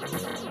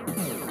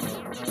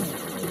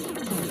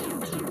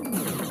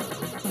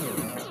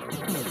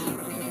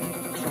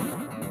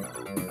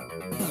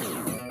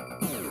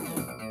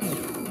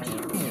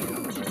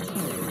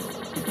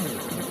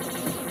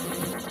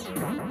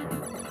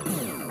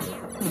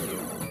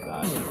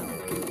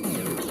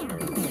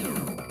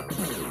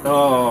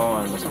 Oh,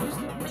 I almost missed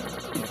that.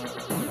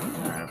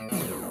 Alright.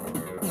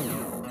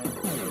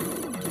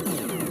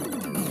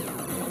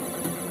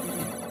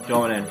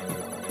 Going in.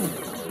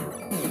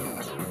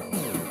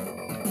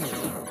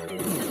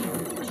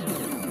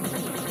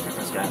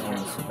 This guy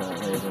almost hit that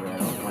laser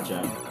there. Watch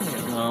out.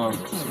 Oh,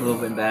 it's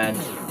moving bad.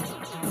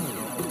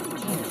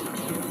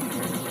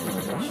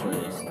 I'll show you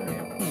this. There we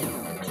go.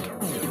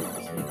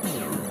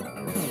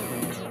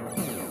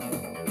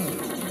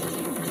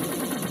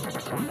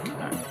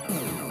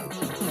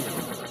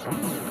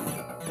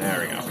 There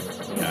we go.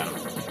 We got him.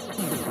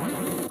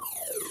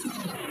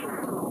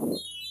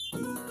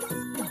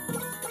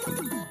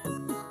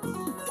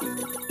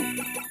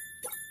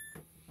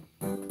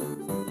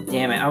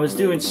 Damn it, I was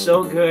doing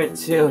so good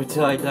too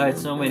until I died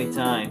so many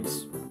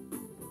times.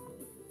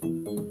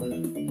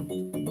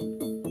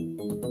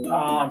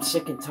 I'm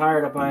sick and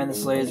tired of buying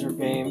this laser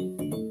beam.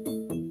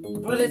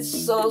 But it's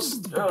so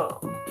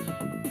strong.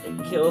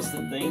 It kills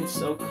the thing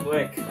so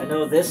quick. I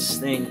know this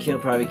thing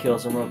probably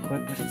kills them real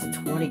quick, but it's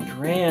 20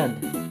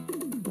 grand.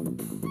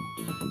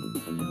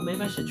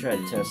 Maybe I should try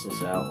to test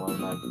this out one of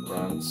my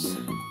runs.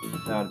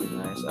 That would be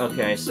nice.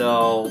 Okay,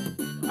 so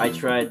I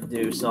tried to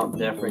do something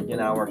different. Did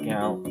not work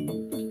out.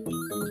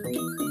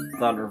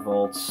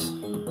 Thunderbolts.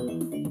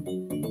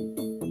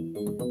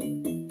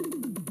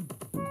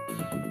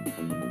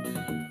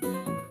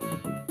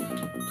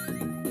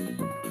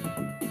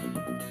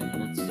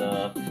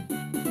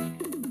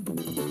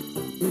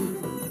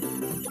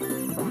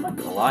 I'm not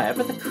gonna lie, I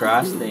bet the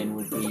cross thing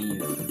would be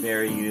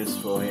very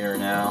useful here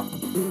now.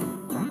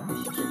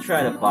 I should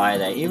try to buy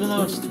that. Even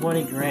though it's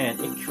 20 grand,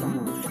 it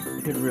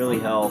could really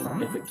help.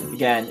 If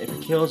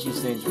it kills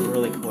these things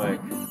really quick.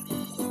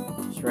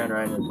 Just ran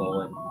right into the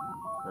bullet.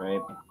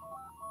 Right?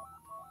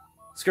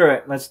 Screw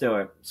it, let's do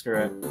it. Screw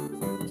it.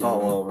 It's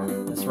all over.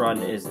 This run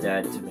is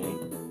dead to me.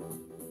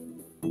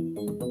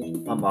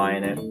 I'm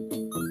buying it.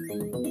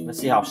 Let's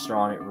see how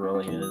strong it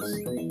really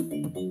is.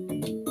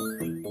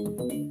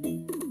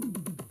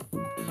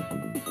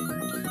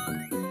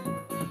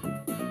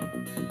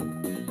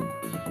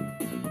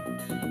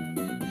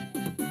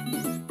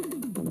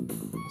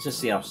 Let's just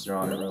see how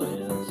strong it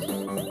really is.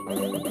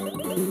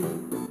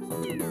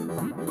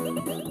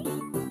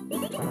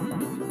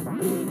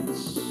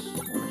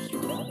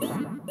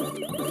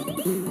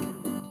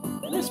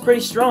 It's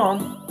pretty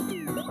strong.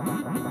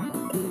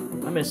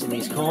 I'm missing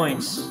these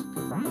coins.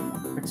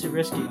 They're too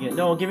risky again.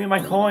 No, give me my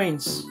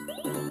coins!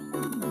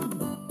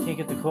 Can't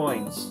get the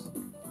coins.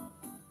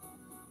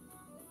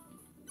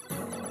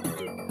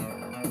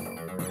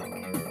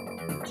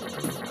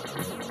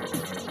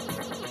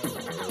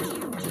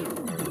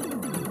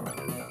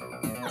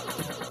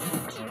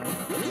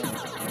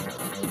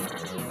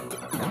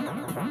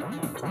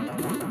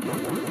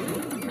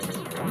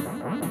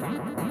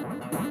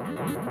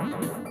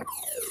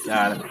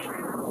 Got it.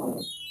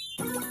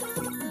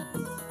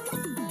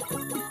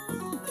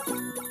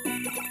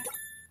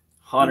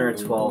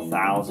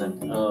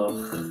 $112,000.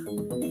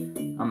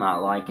 Ugh. I'm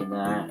not liking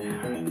that.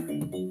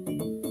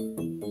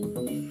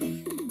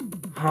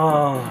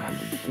 Oh,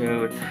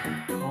 shoot.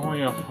 Only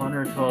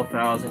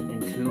 $112,000 in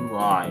 2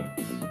 lives.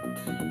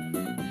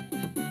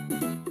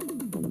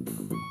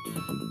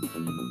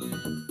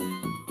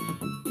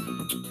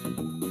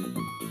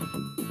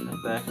 That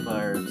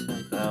backfired.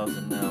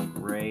 10,000 now.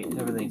 Great.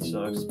 Everything's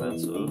so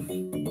expensive.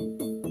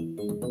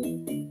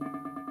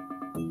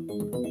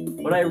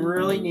 What I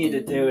really need to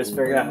do is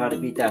figure out how to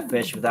beat that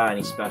fish without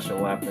any special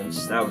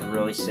weapons. That would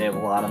really save a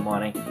lot of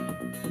money.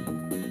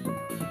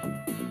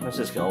 Let's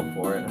just go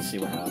for it and see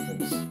what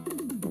happens.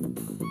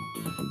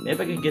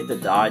 Maybe I could get the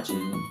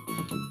dodging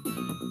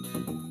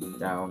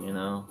down, you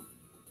know?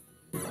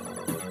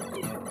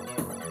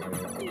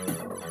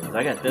 'Cause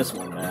I got this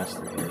one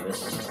mastered here. This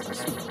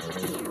screw it.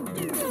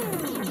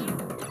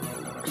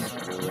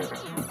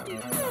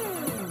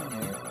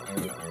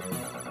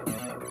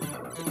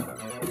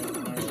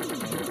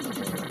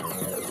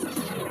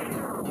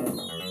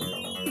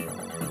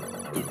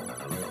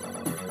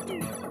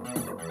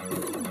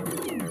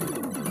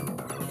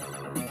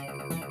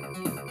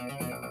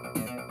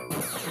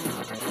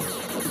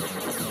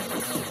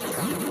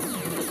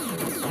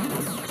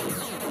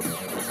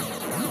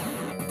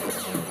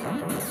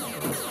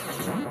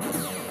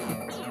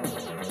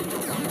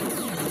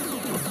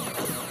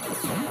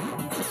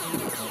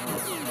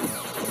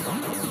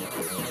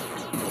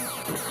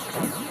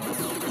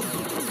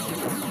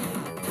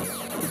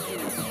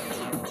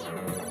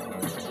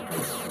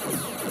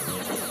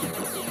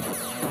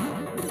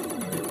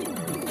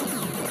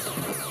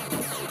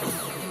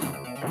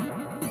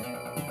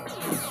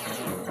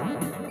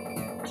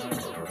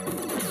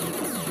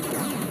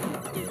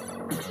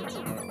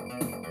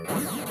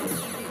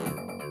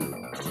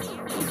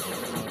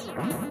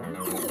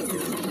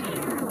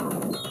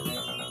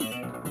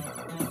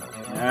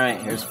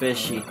 Alright, here's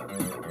Fishy.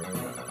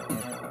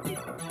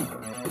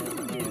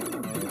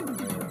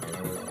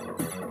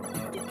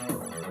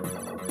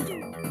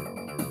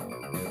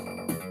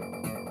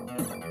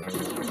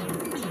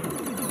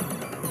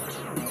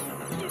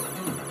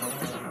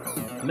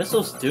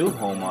 Missiles do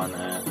home on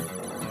that.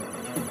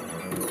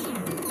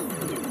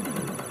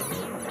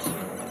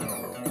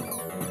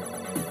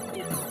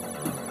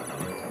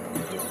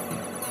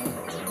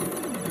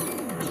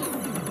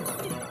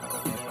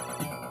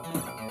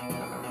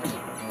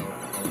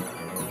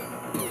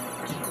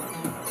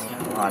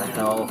 A lot of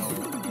health.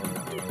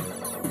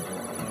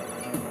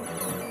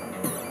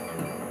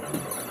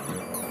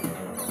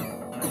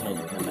 I had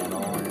to come out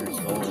on her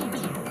soul.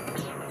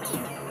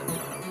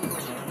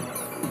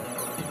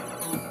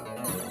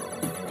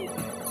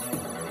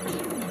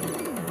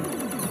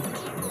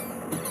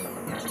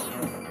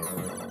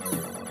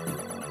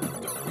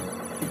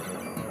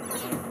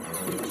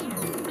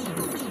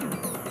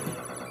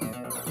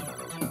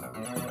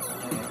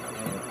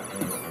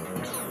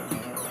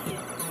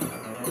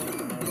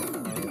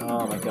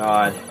 Oh my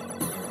god.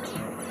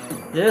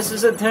 This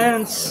is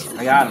intense.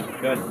 I got him.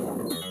 Good.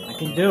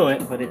 can do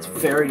it, but it's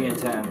very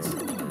intense.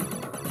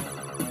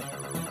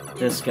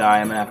 This guy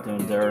I'm gonna have to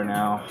endure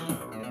now.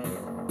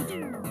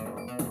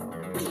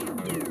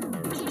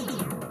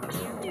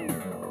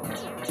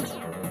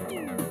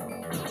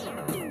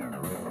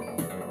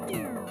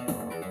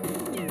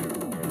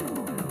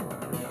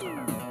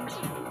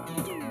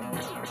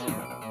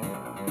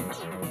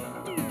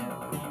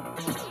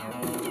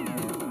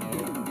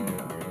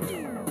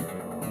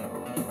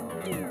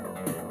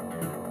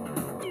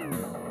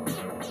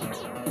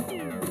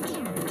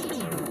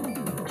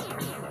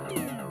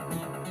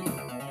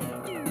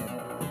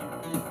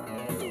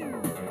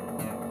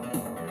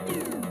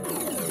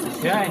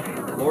 Okay,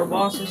 4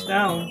 bosses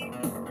down.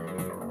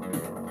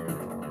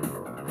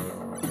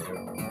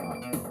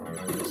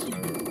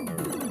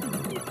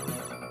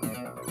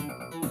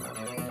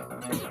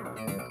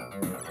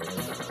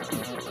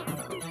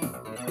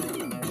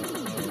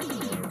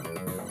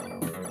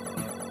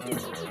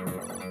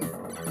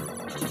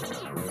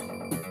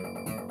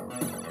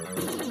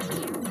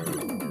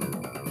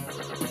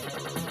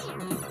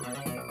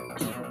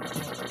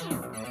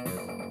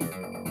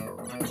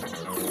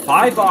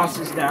 Five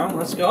bosses down,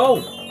 let's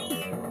go!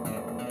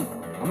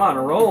 I'm on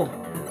a roll.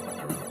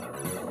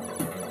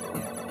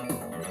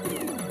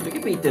 We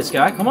can beat this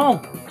guy, come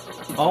on!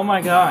 Oh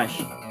my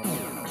gosh.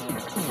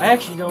 I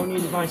actually don't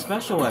need to buy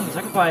special weapons,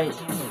 I can buy...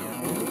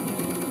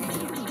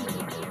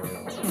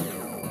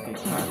 Okay,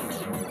 come on.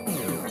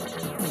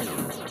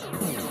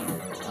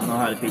 I don't know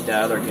how to beat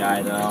that other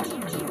guy though.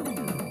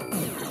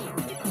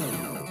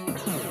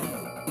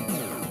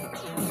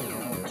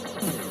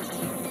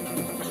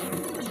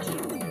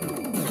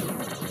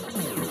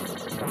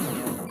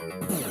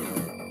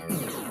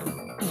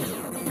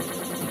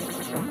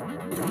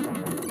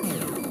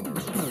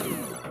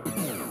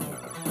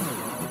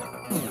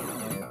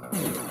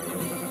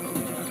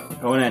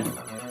 Going in.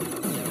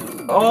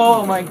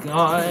 Oh my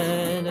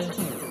god.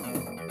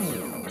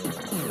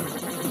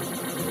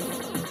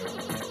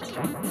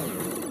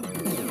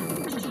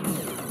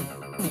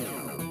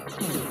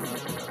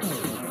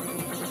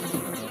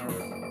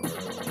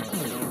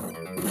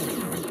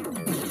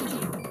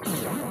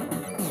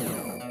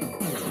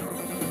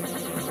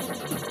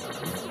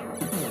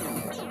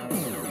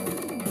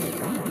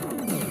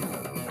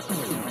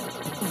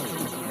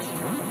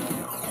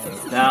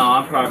 Now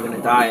I'm probably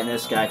gonna die in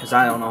this guy because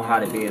I don't know how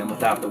to beat him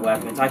without the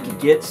weapons. I could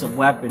get some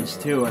weapons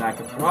too, and I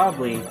could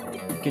probably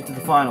get to the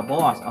final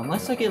boss.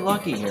 Unless I get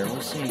lucky here, we'll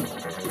see.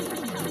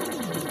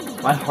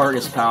 My heart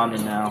is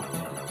pounding now.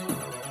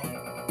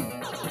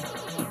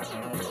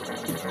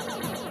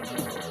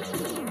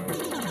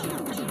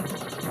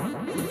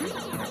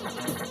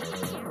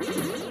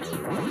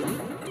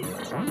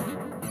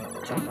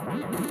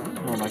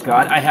 Oh my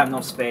god, I have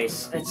no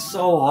space. It's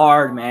so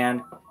hard,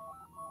 man.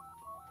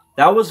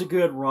 That was a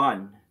good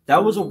run.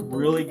 That was a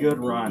really good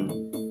run.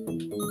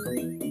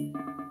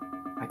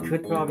 I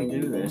could probably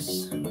do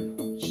this.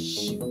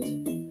 Shoot.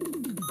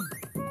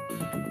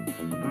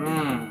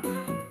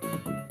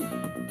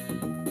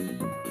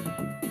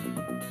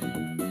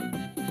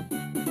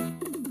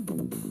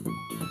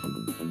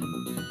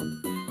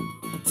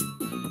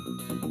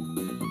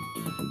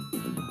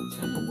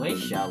 A way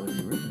shot would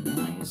be really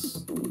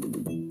nice.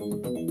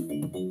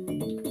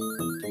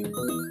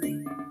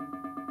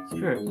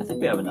 Sure, I think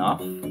we have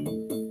enough.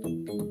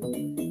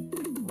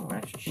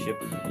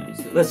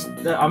 Let's.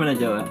 I'm gonna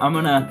do it. I'm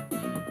gonna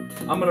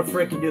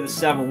freaking do the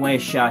 7-way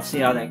shot. See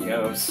how that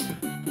goes.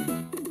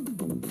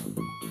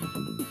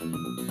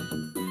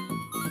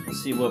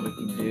 Let's see what we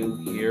can do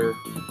here.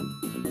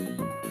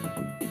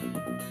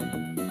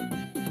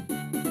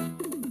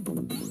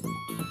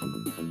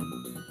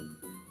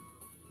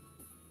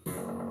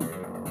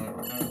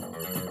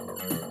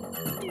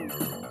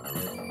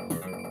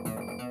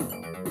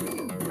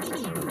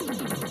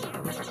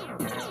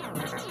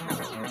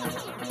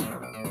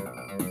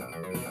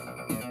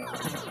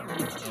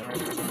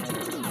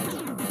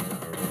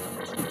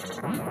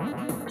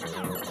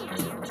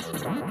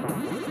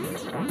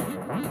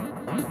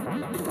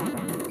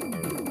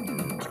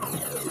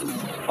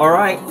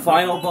 Alright,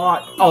 final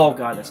boss. Oh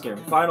god, that scared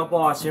me. Final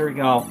boss, here we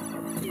go.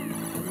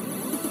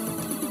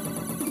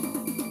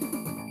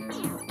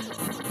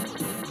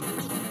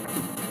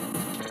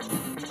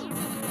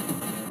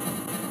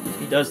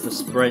 He does the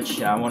spread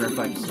shot. I wonder if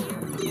I can see.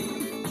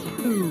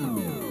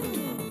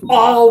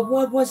 Oh,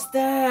 what was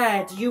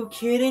that? Are you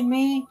kidding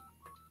me?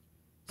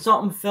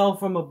 Something fell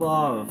from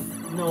above.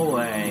 No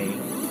way.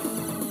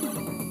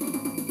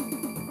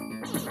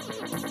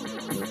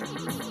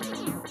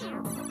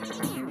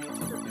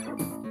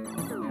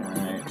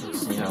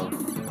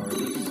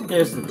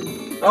 There's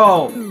the...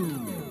 Oh!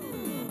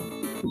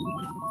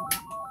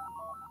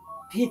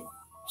 He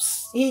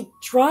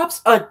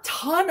drops a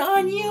ton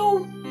on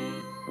you?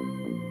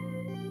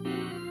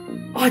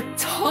 A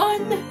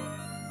ton?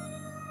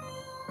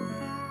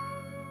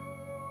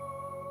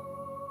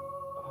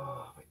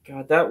 Oh my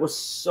god, that was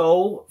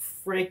so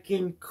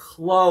freaking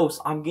close.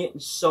 I'm getting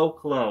so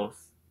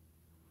close.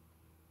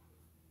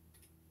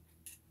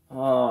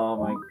 Oh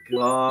my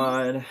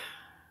god.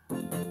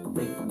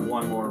 Make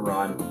one more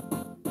run.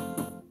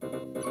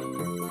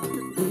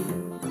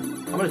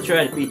 I'm gonna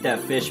try to beat that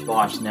fish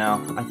boss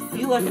now. I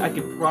feel like I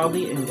could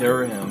probably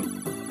endure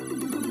him.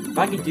 If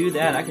I could do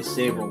that, I could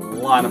save a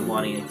lot of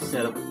money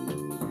instead of...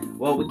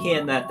 Well, we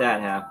can't let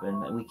that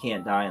happen. We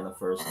can't die in the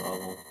first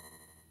level.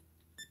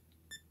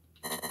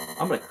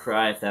 I'm gonna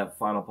cry if that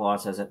final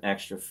boss has an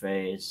extra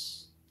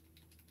phase.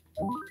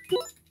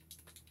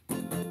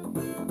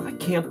 I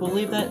can't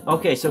believe that.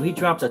 Okay, so he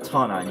drops a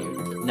ton on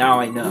you. Now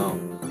I know.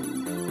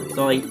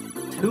 So like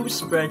 2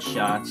 spread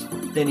shots,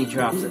 then he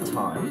drops a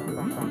ton.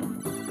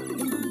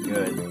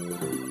 Good.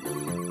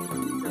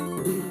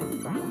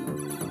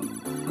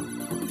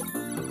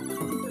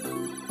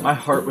 My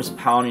heart was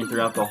pounding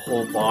throughout the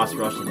whole boss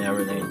rush and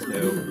everything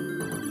too.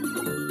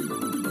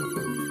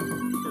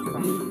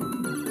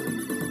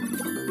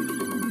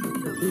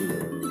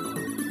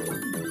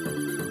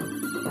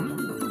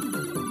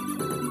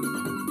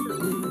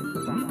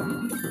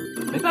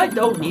 Maybe I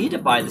don't need to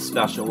buy the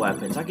special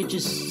weapons. I could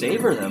just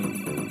savor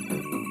them.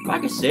 If I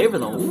could savor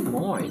them, oh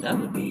boy, that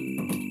would be...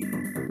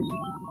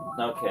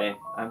 Okay,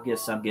 I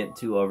guess I'm getting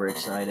too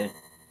overexcited.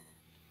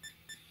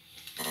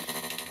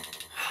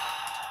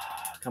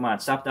 Come on,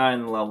 stop dying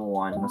in level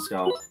 1. Let's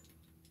go.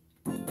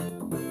 I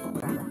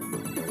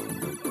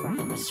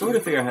sort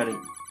of figure out how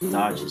to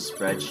dodge a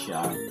spread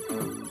shot. I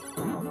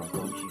don't know,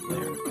 don't you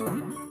dare.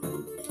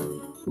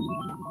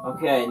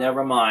 Okay,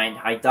 never mind.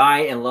 I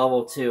die in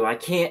level 2. I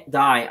can't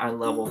die on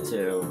level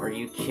 2. Are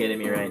you kidding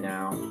me right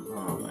now?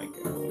 Oh my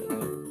god.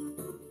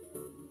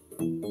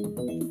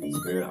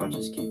 Screw it, I'll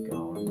just keep going.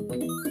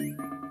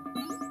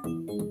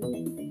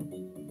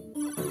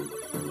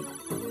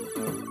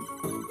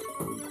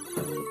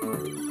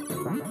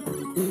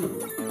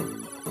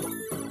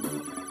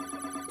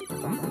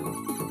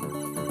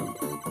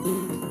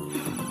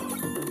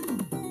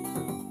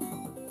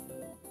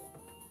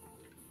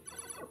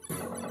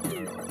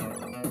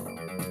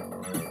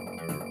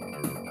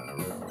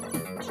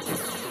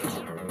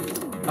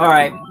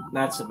 Alright,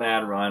 that's a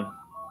bad run.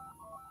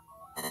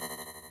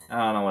 I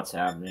don't know what's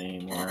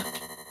happening anymore.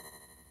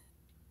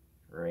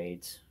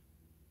 Great.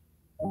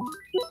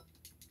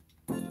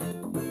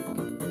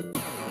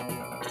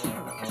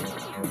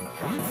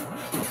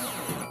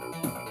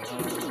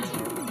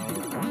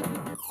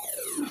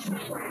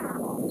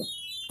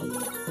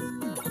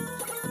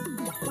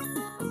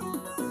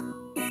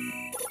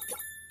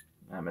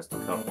 I missed a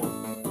couple.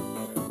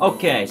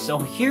 Okay, so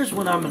here's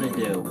what I'm gonna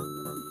do.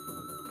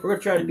 We're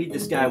gonna try to beat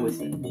this guy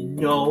with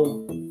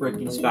no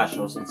freaking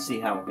specials and see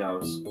how it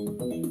goes.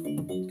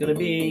 It's gonna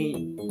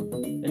be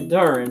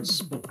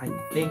endurance, but I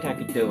think I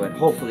could do it.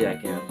 Hopefully I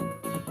can.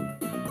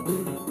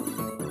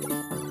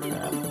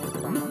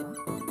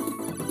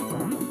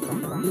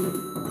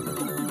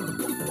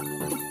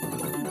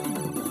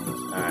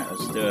 Alright,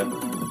 let's do it.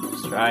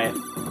 Let's try it.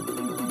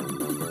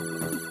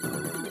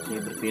 See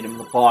if we beat him in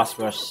the boss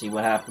rush, see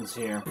what happens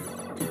here.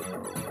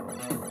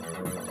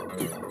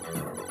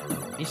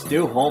 He's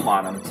due home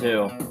on him,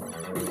 too.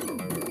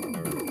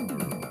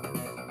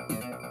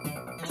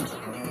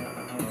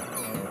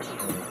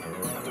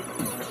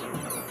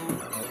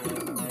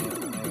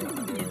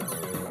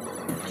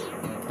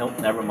 Nope,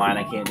 never mind,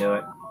 I can't do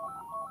it.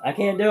 I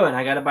can't do it,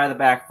 I gotta buy the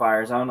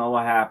backfires. I don't know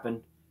what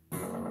happened.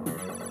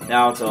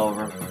 Now it's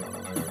over.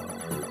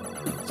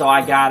 So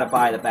I gotta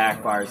buy the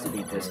backfires to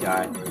beat this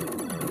guy.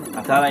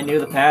 I thought I knew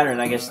the pattern,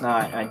 I guess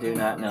not. I do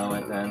not know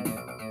it then.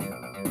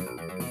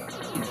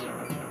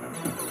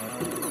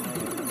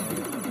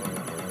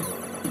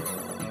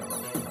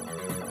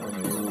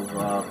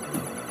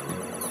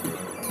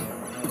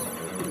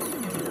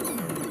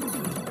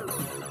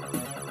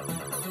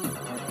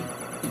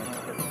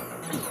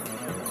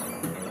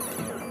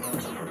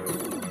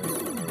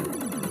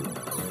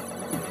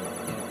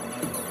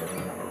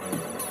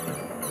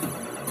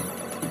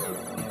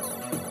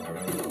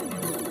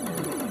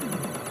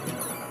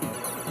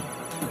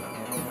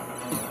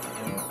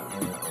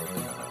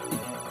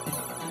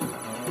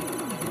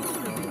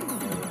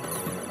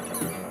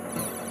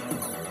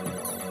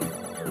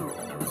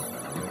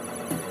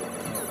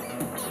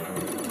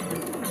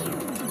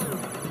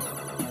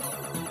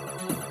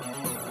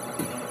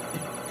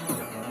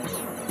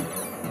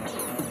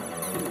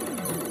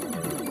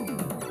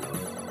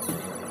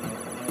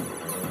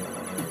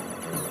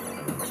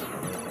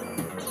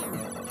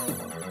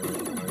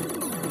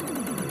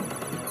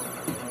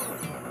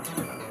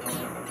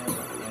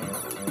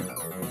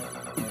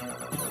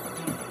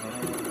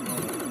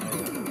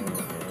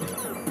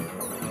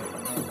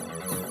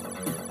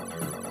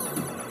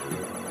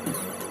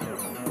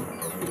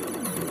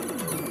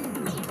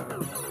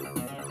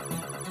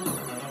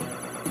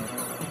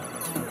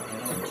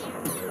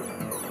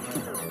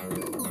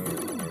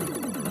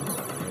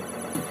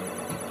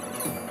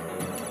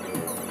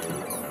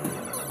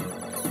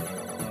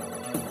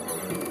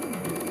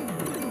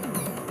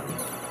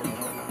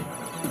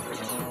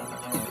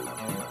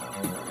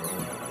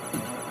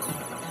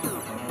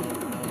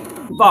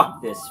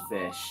 Fuck this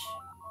fish.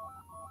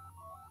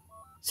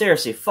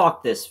 Seriously,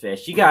 fuck this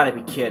fish. You gotta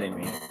be kidding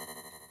me.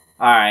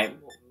 Alright.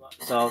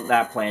 So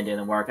that plan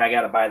didn't work. I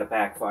gotta buy the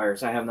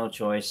backfires. I have no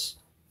choice.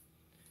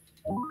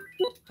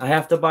 I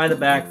have to buy the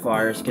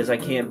backfires because I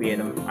can't beat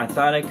them. I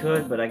thought I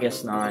could, but I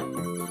guess not.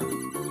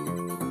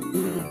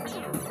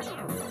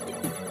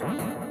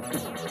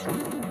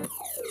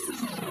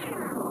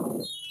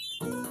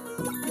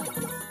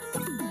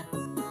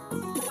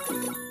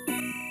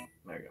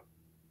 There you go.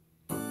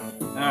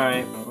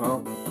 Alright,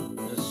 well,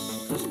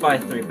 just buy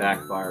 3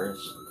 backfires.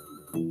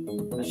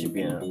 That should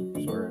be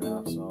sort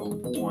enough, so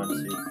 1,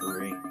 2,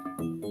 3.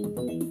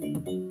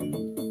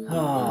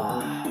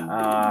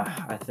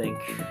 I think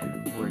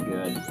we're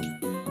good.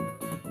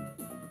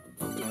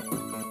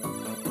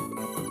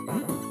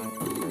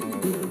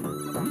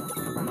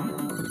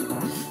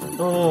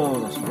 Oh,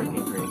 those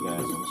freaking green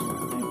guys almost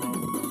got me.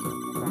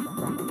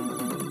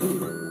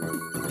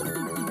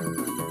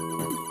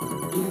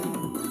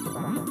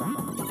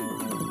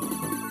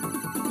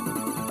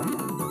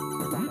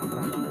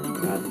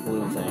 Got the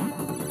blue thing.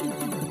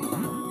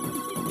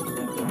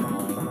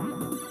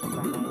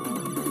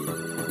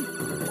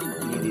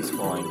 Need these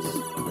coins.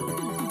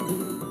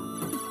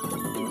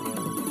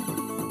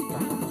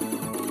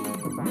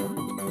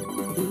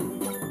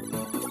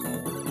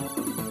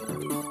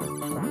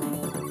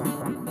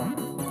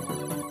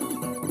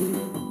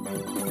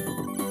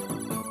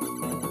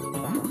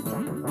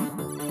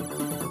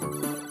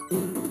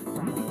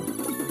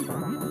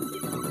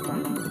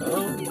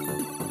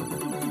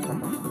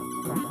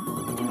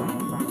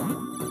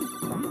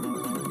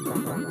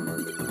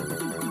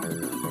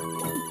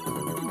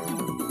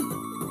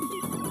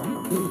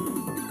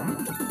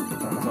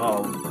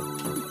 Oh.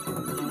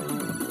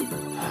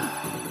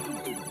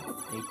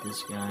 Hate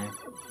this guy.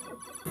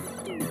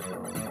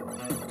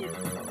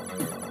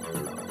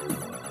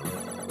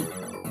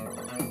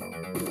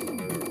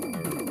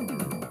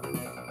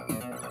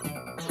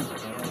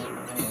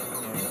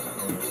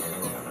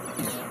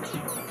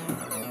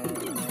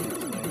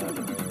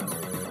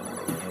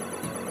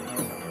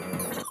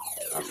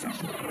 Okay.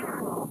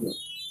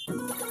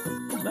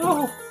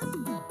 No!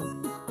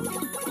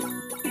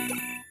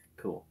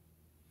 Cool.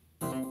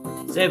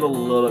 Save a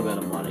little bit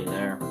of money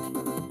there.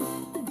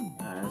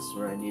 That's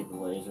where I need the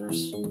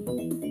lasers.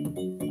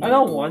 I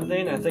know one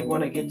thing, I think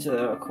when I get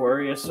to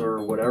Aquarius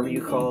or whatever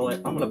you call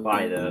it, I'm gonna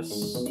buy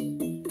this.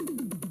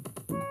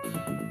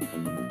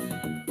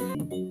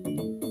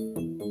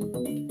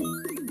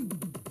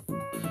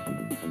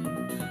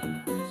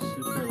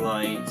 Super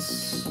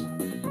lights.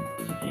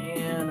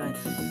 And I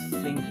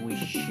think we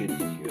should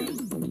be good.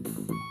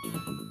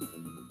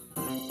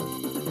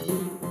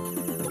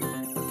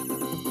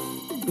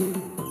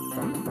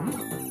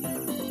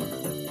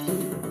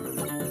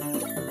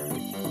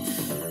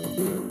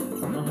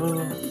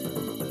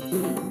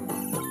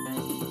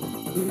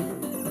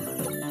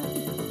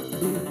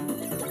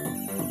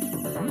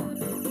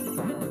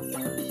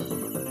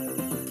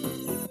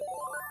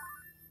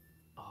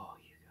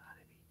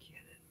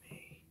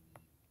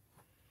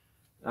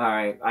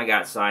 Alright, I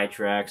got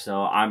sidetracked,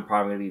 so I'm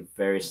probably going to be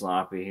very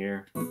sloppy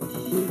here.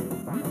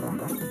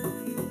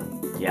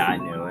 Yeah, I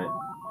knew it.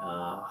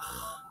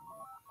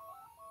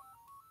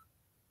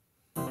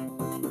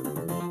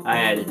 I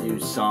had to do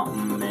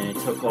something, and it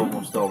took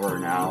almost over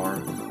an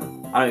hour.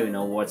 I don't even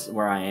know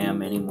where I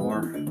am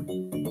anymore.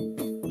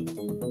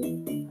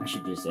 I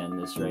should just end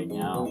this right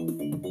now.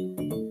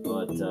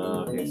 But,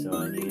 okay, so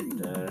I need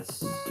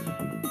this.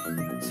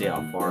 Let's see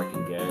how far I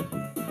can get.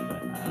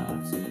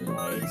 Super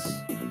lights.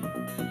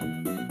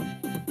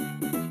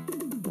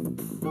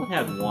 I only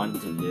have one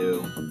to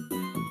do.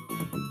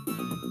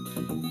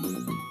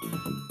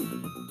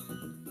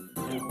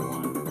 Yeah,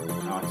 one.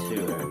 Oh, 2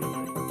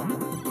 actually.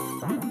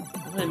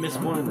 How did I miss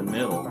one in the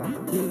middle?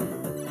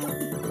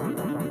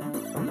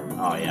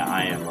 Oh yeah,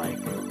 I am like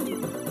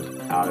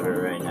out of it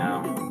right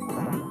now.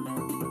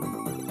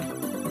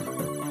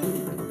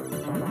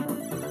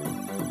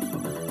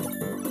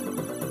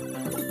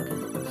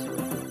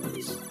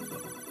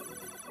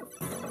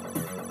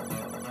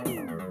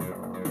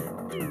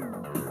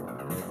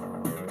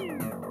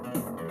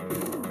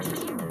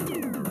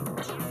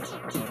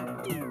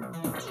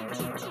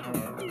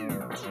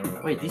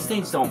 Wait, these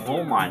things don't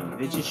hole mine me.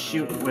 They just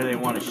shoot where they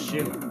want to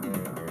shoot.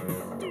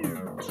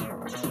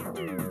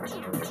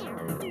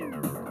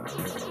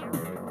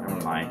 Never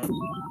mind.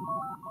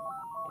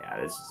 Yeah,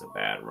 this is a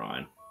bad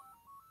run.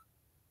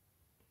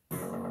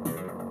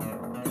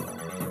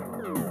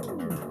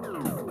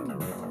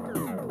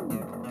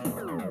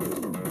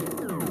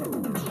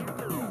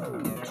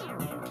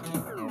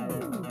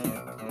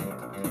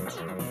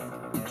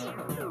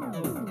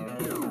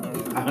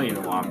 I don't even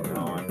know where I'm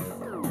going.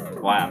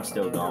 Why I'm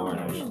still going,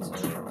 I should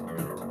say.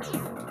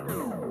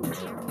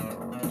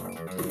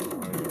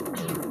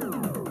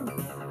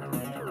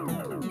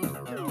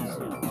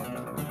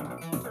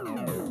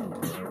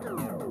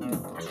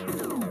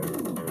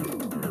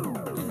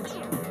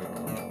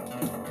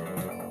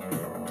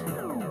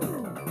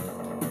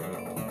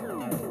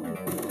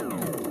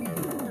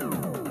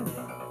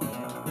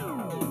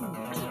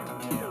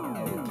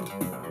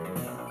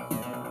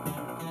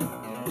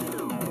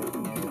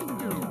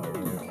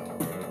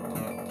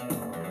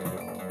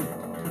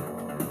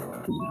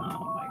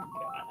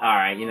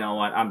 Alright, you know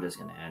what? I'm just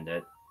gonna end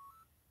it.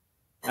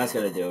 That's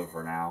gonna do it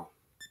for now.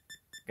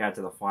 Got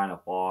to the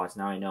final boss.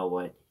 Now I know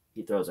what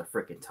he throws a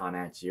freaking ton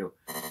at you.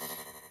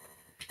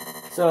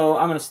 So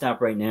I'm gonna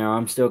stop right now.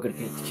 I'm still gonna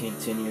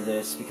continue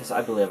this because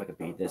I believe I can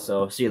beat this.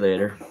 So see you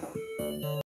later.